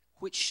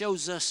 which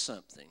shows us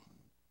something.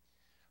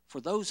 For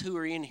those who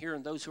are in here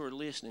and those who are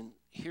listening,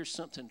 here's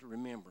something to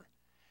remember.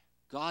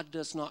 God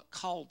does not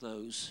call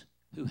those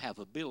who have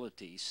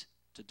abilities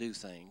to do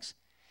things.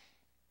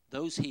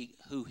 Those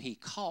who he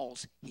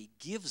calls, he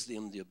gives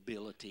them the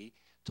ability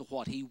to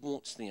what he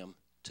wants them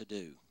to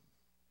do.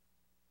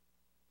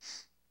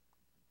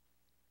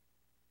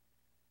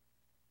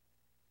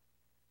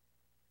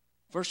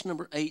 Verse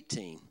number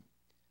 18.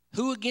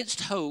 Who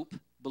against hope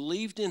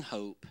believed in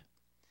hope,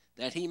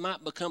 that he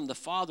might become the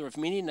father of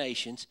many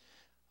nations,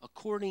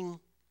 according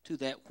to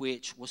that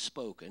which was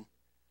spoken,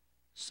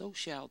 so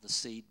shall the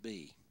seed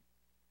be.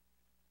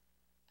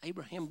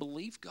 Abraham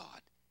believed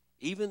God.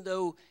 Even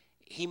though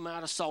he might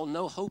have saw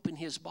no hope in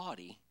his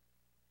body,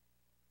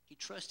 he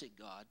trusted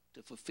God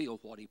to fulfill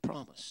what he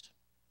promised.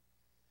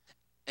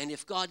 And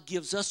if God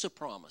gives us a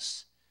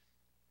promise,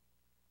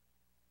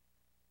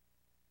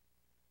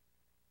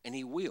 and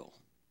he will,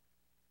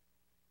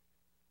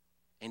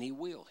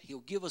 he'll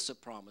give us a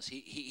promise.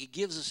 He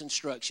gives us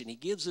instruction. He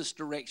gives us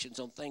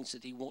directions on things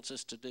that he wants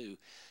us to do.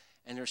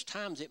 And there's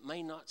times it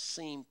may not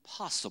seem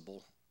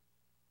possible,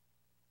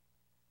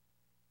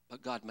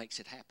 but God makes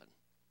it happen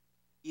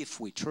if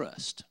we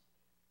trust.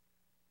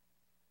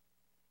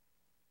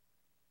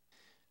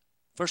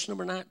 Verse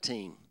number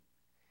 19.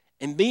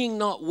 And being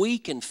not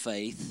weak in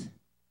faith,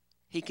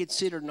 he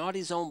considered not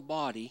his own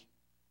body,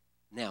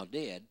 now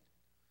dead,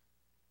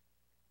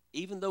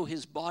 even though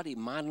his body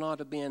might not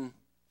have been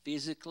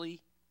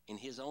physically, in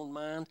his own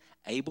mind,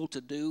 able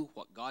to do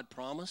what God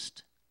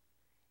promised.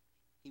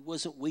 He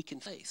wasn't weak in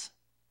faith.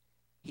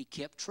 He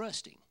kept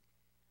trusting.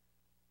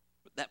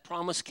 But that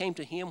promise came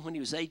to him when he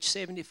was age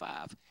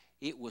 75.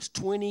 It was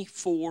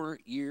 24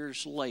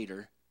 years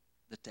later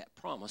that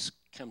promise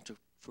came to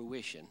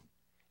fruition.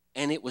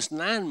 And it was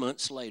 9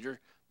 months later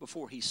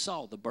before he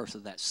saw the birth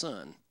of that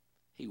son.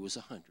 He was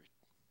 100.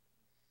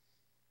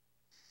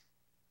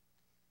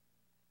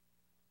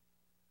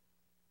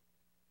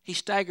 He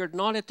staggered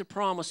not at the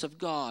promise of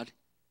God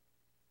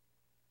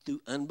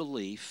through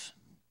unbelief,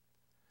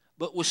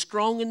 but was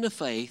strong in the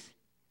faith,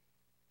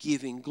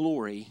 giving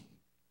glory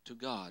to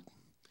God.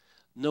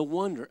 No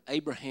wonder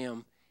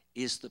Abraham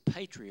is the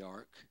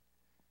patriarch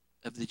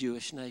of the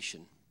Jewish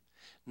nation.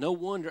 No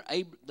wonder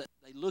they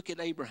look at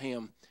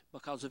Abraham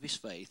because of his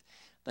faith.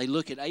 They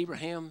look at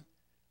Abraham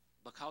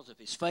because of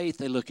his faith.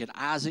 They look at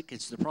Isaac,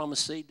 it's the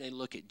promised seed. They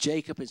look at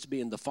Jacob as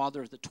being the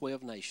father of the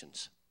 12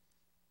 nations,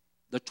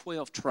 the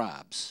 12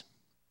 tribes.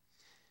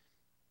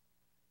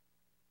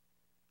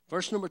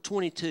 Verse number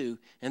 22,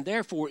 and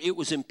therefore it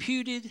was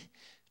imputed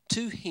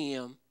to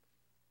him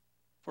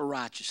for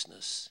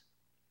righteousness.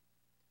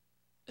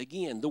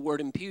 Again, the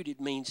word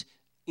imputed means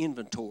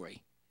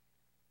inventory.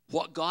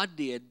 What God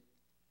did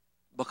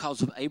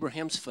because of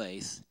Abraham's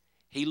faith,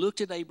 he looked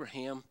at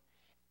Abraham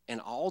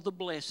and all the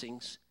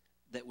blessings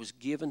that was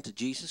given to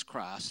Jesus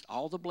Christ,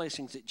 all the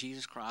blessings that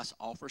Jesus Christ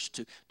offers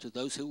to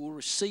those who will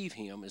receive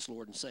him as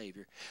Lord and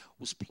Savior,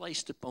 was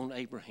placed upon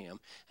Abraham.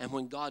 And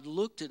when God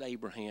looked at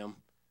Abraham,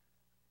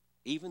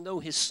 even though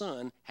his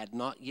son had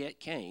not yet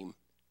came,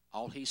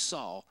 all he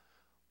saw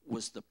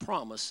was the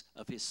promise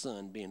of his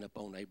son being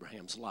upon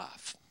Abraham's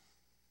life.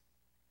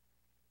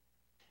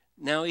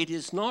 Now, it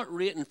is not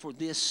written for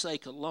this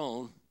sake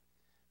alone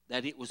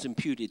that it was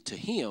imputed to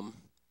him,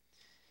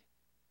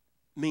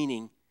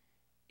 meaning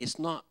it's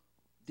not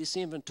this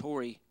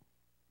inventory,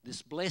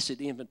 this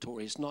blessed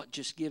inventory is not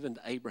just given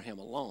to Abraham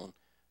alone,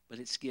 but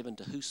it's given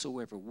to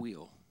whosoever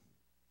will.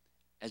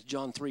 As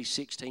John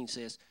 3:16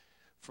 says,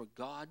 for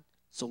God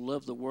so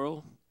loved the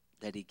world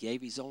that he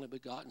gave his only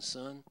begotten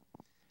Son,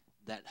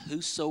 that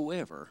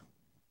whosoever,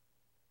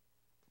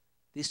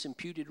 this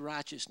imputed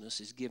righteousness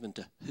is given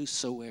to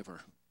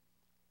whosoever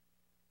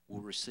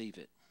will receive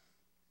it.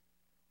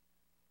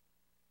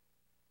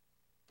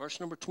 Verse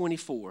number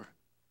 24,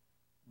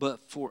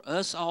 but for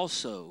us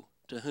also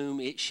to whom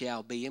it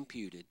shall be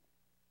imputed.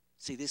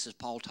 See, this is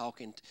Paul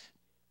talking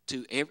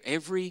to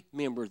every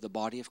member of the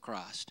body of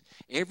Christ.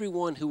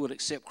 Everyone who will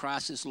accept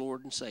Christ as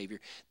Lord and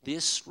Savior.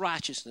 This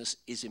righteousness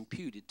is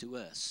imputed to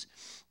us.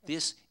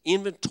 This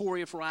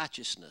inventory of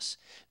righteousness,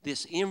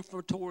 this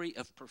inventory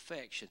of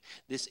perfection,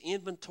 this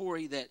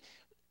inventory that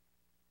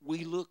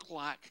we look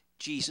like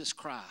Jesus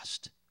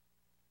Christ.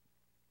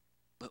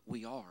 But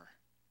we are.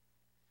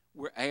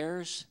 We're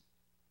heirs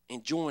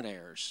and joint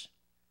heirs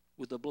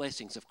with the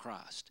blessings of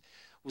Christ.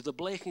 With the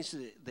blessings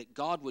that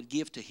God would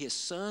give to his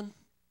Son,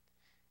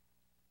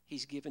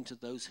 he's given to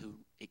those who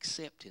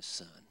accept his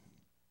Son.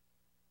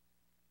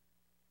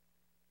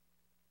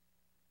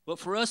 But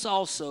for us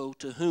also,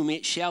 to whom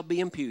it shall be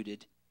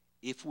imputed,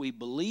 if we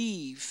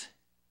believe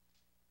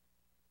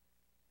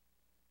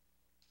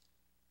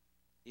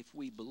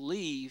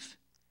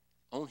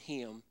on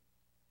him,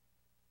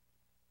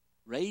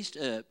 raised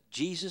up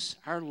Jesus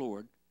our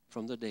Lord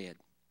from the dead.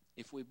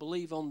 If we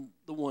believe on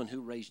the one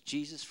who raised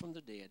Jesus from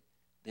the dead,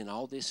 then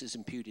all this is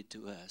imputed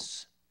to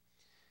us.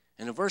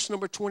 And in verse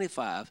number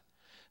 25,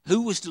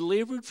 who was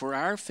delivered for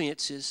our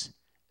offenses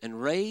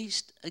and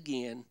raised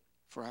again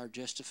for our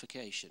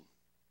justification.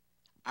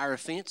 Our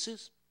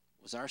offenses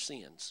was our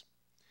sins.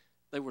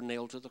 They were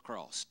nailed to the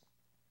cross.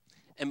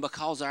 And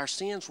because our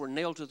sins were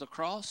nailed to the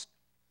cross,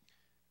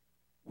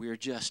 we are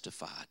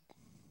justified.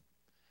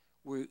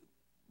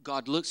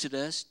 God looks at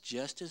us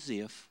just as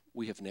if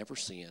we have never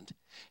sinned.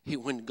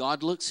 When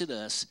God looks at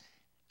us,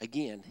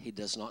 again, he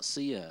does not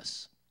see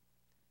us.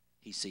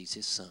 He sees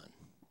his Son.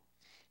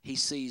 He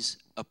sees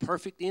a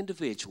perfect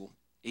individual,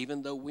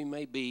 even though we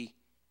may be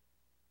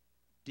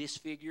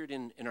disfigured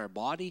in our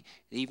body,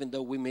 even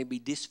though we may be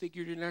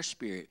disfigured in our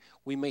spirit.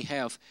 We may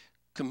have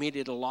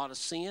committed a lot of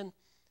sin,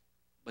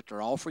 but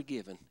they're all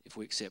forgiven if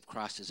we accept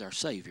Christ as our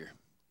Savior.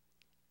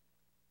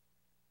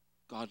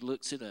 God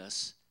looks at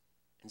us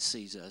and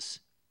sees us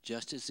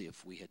just as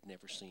if we had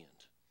never sinned,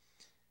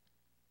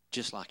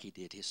 just like he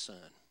did his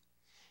Son.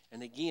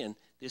 And again,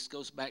 this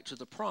goes back to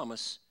the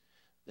promise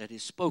that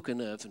is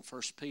spoken of in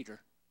 1 Peter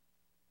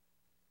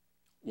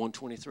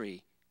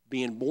 1:23,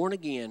 being born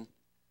again,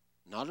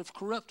 not of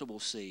corruptible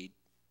seed.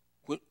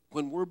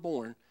 When we're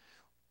born,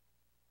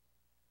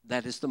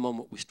 that is the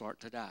moment we start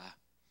to die.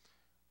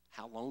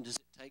 How long does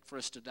it take for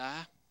us to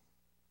die?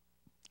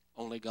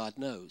 Only God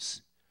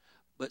knows.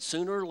 But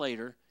sooner or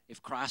later,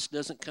 if Christ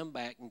doesn't come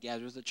back and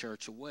gather the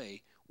church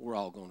away, we're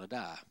all going to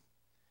die.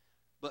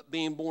 But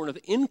being born of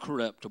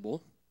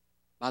incorruptible,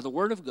 by the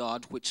word of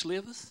God, which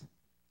liveth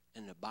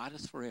and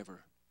abideth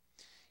forever.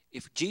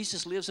 If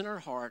Jesus lives in our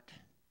heart,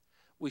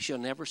 we shall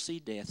never see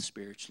death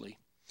spiritually.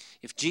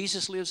 If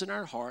Jesus lives in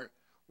our heart,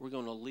 we're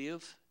going to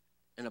live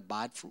and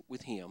abide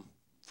with him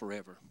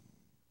forever.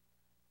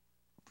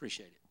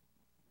 Appreciate it.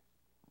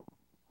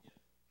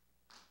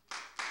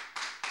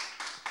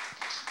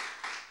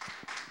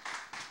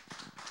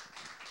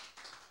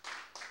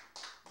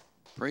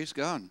 Praise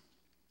God.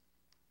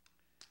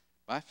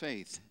 By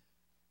faith.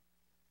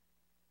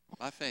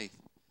 By faith.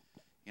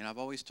 You know, I've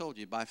always told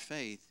you, by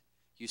faith,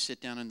 you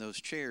sit down in those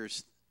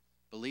chairs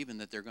believing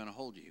that they're going to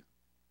hold you.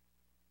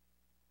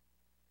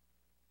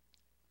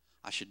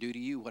 I should do to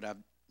you what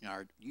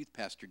our youth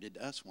pastor did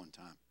to us one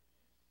time.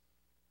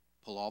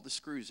 Pull all the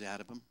screws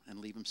out of them and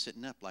leave them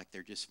sitting up like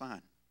they're just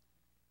fine.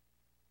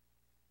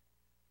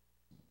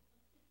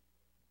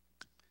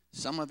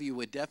 Some of you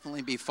would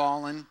definitely be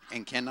falling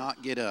and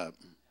cannot get up.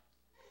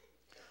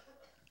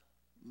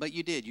 But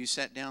you did. You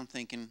sat down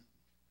thinking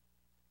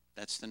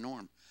that's the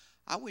norm.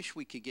 I wish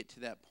we could get to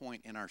that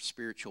point in our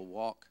spiritual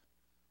walk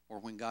or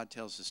when God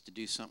tells us to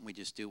do something, we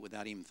just do it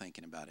without even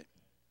thinking about it.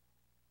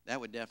 That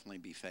would definitely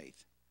be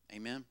faith.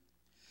 Amen?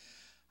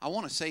 I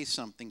want to say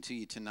something to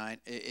you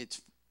tonight.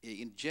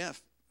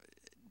 Jeff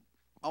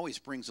always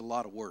brings a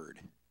lot of word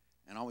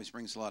and always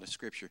brings a lot of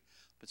scripture.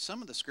 But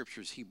some of the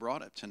scriptures he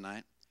brought up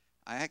tonight,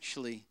 I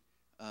actually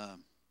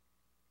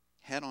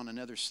had on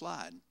another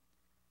slide.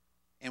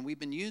 And we've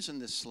been using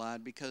this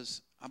slide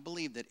because I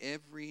believe that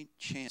every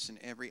chance and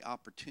every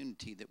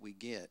opportunity that we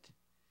get,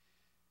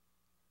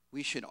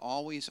 we should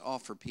always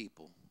offer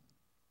people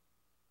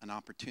an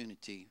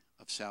opportunity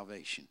of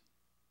salvation.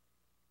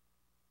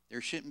 There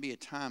shouldn't be a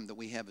time that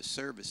we have a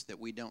service that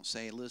we don't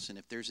say, listen,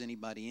 if there's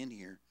anybody in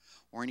here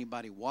or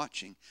anybody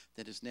watching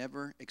that has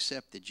never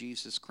accepted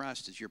Jesus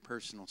Christ as your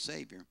personal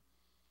Savior,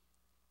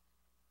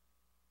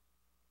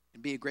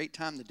 it'd be a great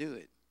time to do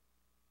it.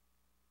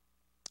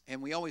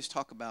 And we always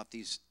talk about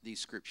these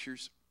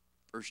scriptures,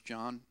 1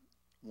 John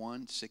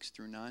 1, 6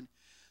 through 9.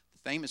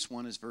 The famous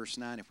one is verse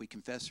 9. If we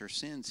confess our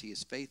sins, he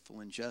is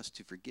faithful and just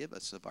to forgive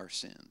us of our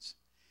sins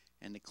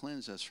and to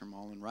cleanse us from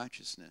all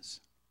unrighteousness.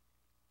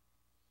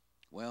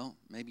 Well,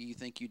 maybe you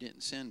think you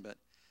didn't sin, but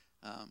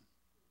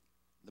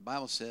the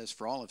Bible says,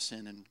 for all have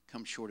sinned and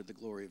come short of the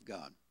glory of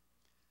God.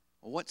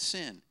 Well, what's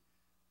sin?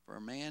 For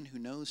a man who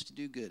knows to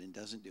do good and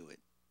doesn't do it,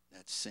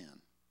 that's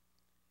sin.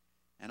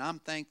 And I'm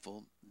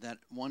thankful that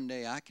one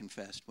day I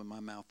confessed with my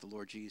mouth the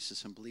Lord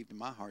Jesus and believed in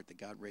my heart that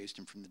God raised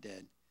him from the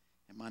dead.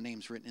 And my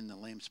name's written in the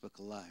Lamb's Book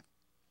of Life.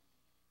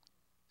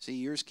 See,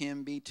 yours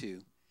can be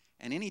too.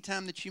 And any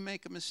time that you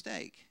make a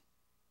mistake,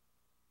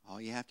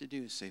 all you have to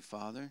do is say,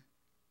 Father,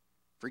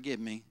 forgive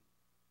me.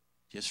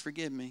 Just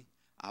forgive me.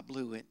 I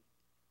blew it.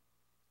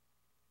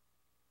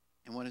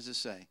 And what does it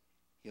say?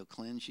 He'll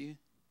cleanse you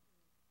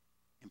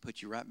and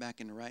put you right back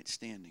in the right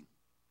standing.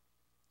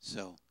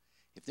 So,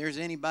 if there's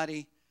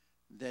anybody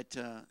that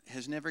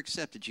has never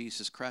accepted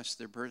Jesus Christ,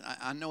 their birth,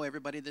 I know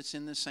everybody that's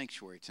in this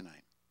sanctuary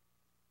tonight.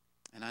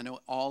 And I know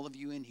all of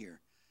you in here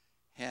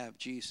have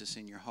Jesus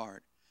in your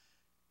heart.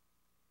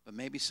 But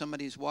maybe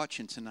somebody's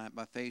watching tonight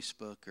by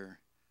Facebook or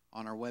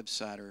on our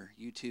website or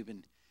YouTube,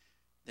 and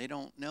they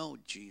don't know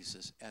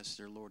Jesus as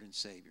their Lord and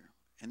Savior.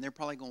 And they're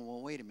probably going,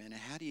 well, wait a minute,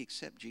 how do you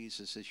accept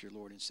Jesus as your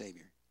Lord and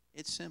Savior?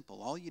 It's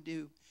simple. All you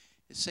do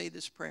is say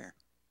this prayer.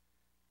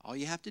 All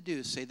you have to do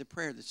is say the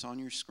prayer that's on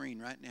your screen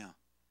right now.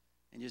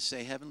 And just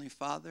say, Heavenly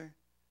Father,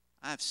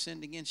 I have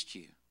sinned against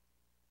you.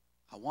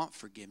 I want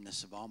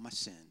forgiveness of all my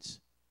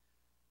sins.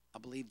 I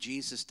believe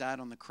Jesus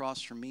died on the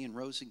cross for me and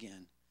rose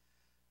again.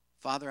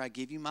 Father, I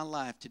give you my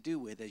life to do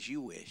with as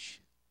you wish.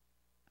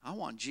 I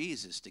want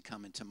Jesus to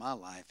come into my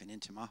life and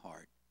into my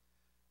heart.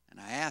 And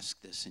I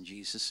ask this in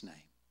Jesus'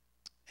 name.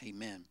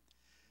 Amen.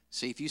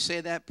 See, if you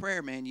say that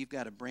prayer, man, you've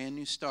got a brand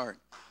new start.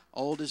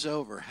 Old is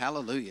over.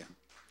 Hallelujah.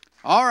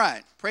 All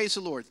right. Praise the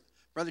Lord.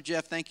 Brother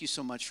Jeff, thank you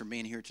so much for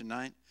being here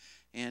tonight.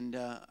 And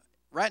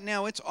right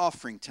now it's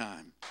offering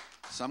time.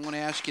 So I'm going to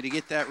ask you to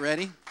get that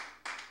ready.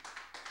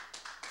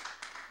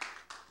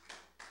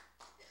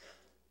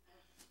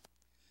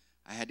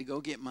 I had to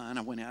go get mine.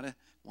 I went out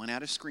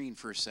of screen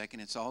for a second.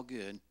 It's all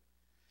good.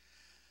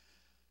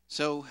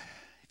 So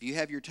if you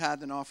have your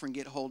tithe and offering,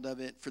 get hold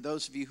of it. For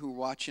those of you who are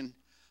watching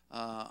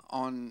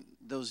on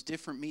those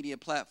different media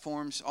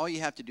platforms, all you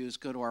have to do is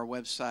go to our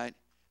website,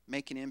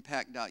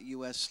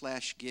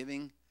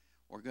 makanimpact.us/giving,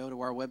 or go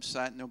to our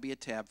website and there'll be a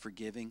tab for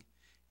giving.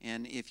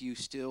 And if you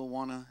still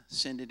want to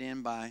send it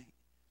in by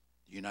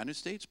the United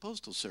States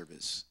Postal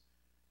Service,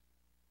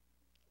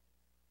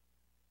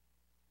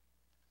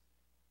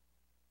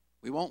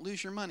 we won't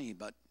lose your money,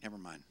 but never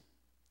mind.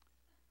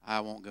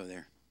 I won't go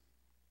there.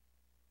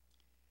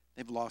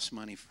 They've lost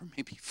money for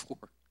me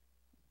before.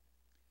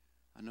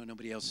 I know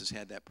nobody else has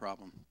had that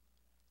problem.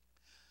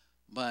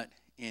 But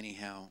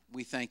anyhow,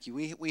 we thank you.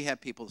 We have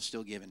people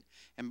still giving.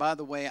 And by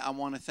the way, I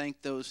want to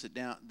thank those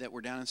that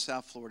were down in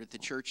South Florida at the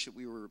church that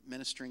we were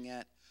ministering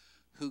at,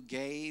 who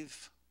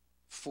gave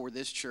for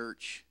this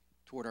church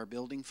toward our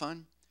building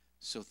fund.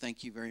 So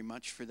thank you very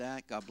much for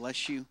that. God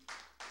bless you.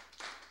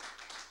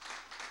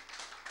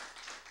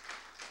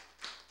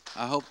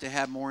 I hope to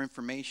have more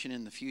information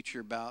in the future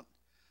about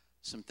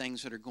some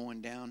things that are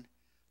going down.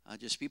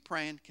 Just be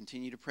praying.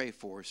 Continue to pray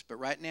for us. But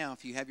right now,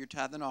 if you have your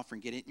tithe and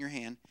offering, get it in your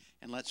hand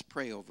and let's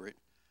pray over it.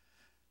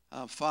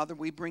 Father,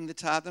 we bring the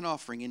tithe and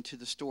offering into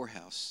the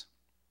storehouse.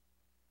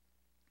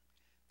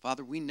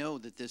 Father, we know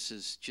that this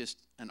is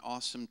just an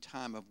awesome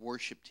time of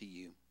worship to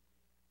you.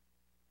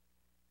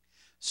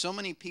 So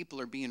many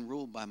people are being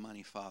ruled by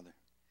money, Father.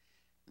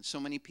 And so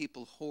many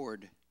people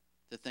hoard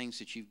the things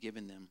that you've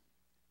given them.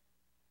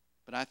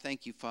 But I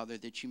thank you, Father,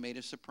 that you made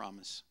us a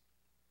promise.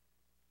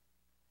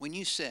 When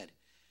you said,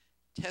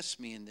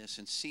 test me in this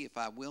and see if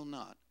I will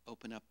not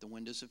open up the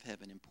windows of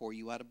heaven and pour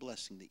you out a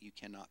blessing that you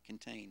cannot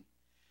contain.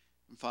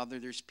 And Father,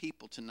 there's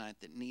people tonight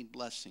that need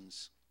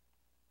blessings.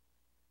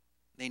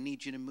 They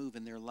need you to move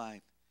in their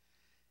life.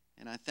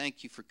 And I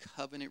thank you for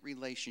covenant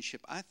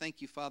relationship. I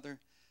thank you, Father,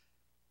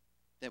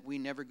 that we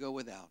never go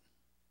without.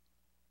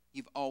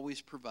 You've always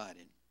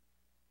provided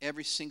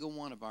every single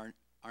one of our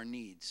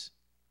needs.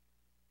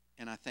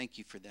 And I thank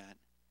you for that.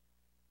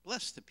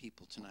 Bless the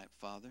people tonight,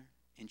 Father,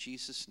 in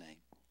Jesus' name.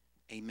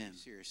 Amen.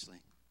 Seriously.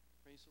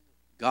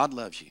 God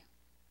loves you.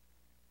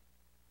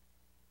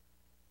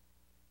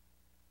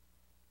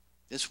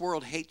 This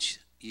world hates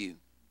you.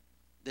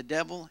 The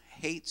devil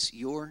hates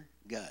your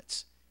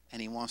guts.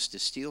 And he wants to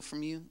steal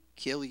from you,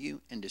 kill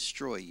you, and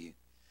destroy you.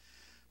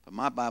 But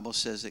my Bible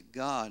says that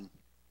God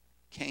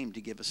came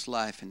to give us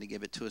life and to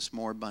give it to us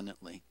more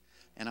abundantly.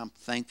 And I'm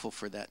thankful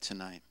for that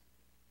tonight.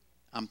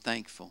 I'm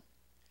thankful.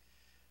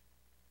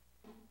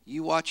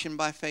 You watching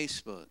by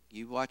Facebook,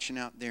 you watching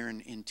out there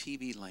in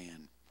TV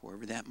land,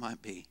 wherever that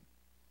might be,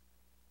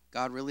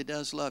 God really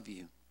does love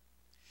you.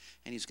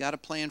 And He's got a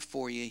plan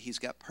for you. He's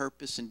got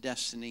purpose and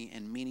destiny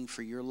and meaning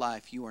for your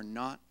life. You are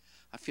not,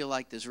 I feel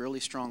like this really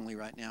strongly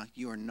right now,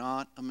 you are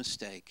not a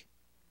mistake.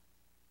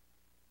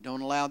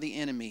 Don't allow the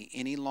enemy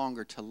any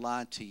longer to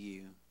lie to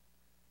you.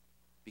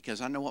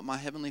 Because I know what my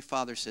Heavenly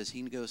Father says.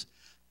 He goes,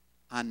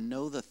 I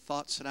know the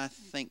thoughts that I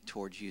think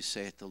towards you,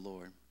 saith the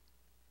Lord.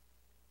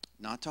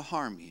 Not to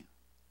harm you,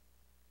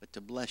 but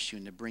to bless you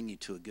and to bring you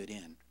to a good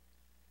end.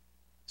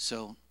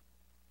 So,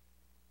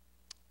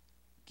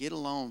 get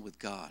alone with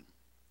God.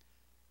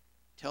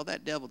 Tell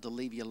that devil to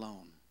leave you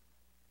alone.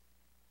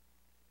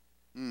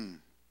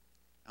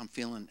 I'm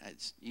feeling,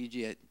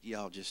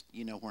 y'all just,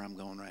 you know where I'm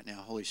going right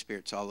now. Holy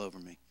Spirit's all over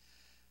me.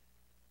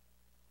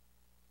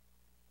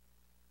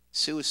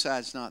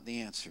 Suicide's not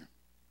the answer.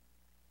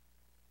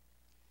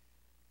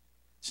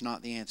 It's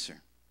not the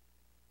answer.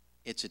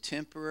 It's a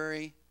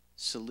temporary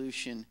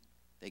solution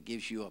that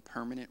gives you a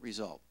permanent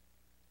result.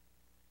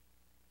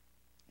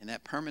 And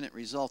that permanent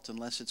result,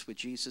 unless it's with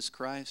Jesus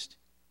Christ,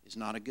 is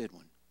not a good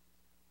one.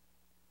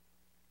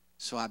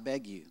 So I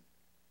beg you,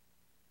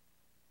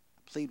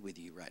 I plead with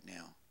you right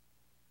now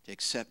to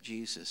accept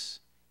Jesus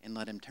and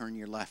let Him turn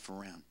your life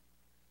around.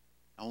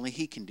 Only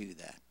He can do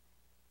that.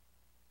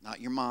 Not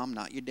your mom,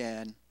 not your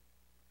dad,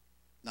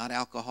 not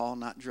alcohol,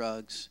 not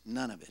drugs,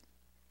 none of it.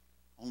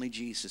 Only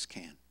Jesus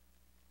can.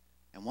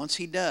 And once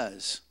He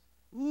does,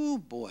 ooh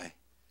boy,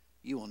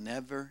 you will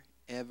never,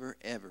 ever,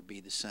 ever be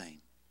the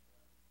same.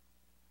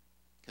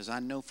 Because I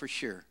know for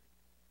sure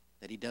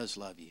that He does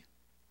love you.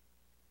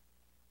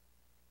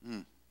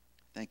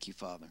 Thank you,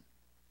 Father.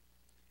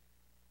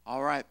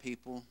 All right,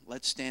 people,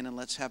 let's stand and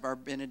let's have our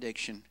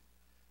benediction.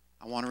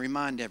 I want to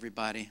remind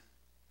everybody,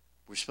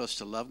 we're supposed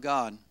to love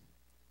God,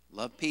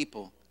 love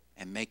people,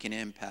 and make an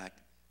impact.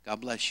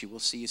 God bless you. We'll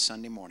see you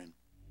Sunday morning.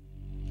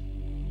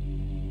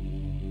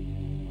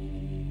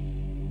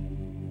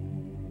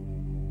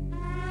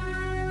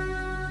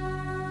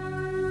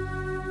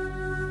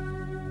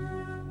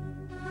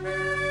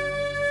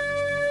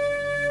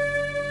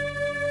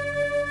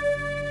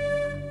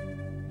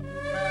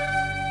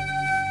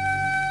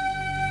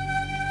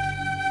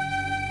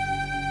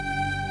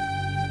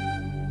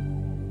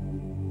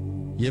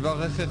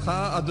 יברכך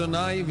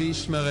אדוני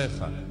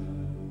וישמרך.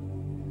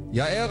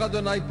 יאר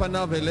אדוני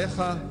פניו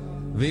אליך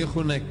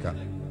ויחונקה.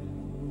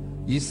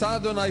 יישא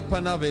אדוני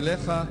פניו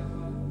אליך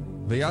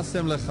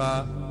וישם לך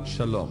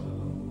שלום.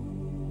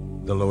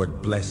 The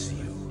Lord bless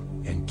you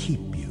and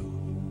keep you.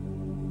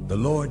 The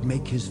Lord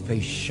make His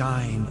face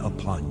shine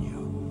upon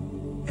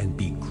you and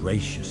be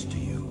gracious to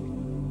you.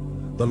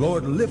 The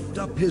Lord lift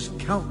up His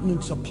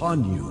countenance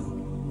upon you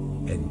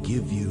and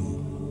give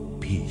you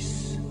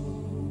peace.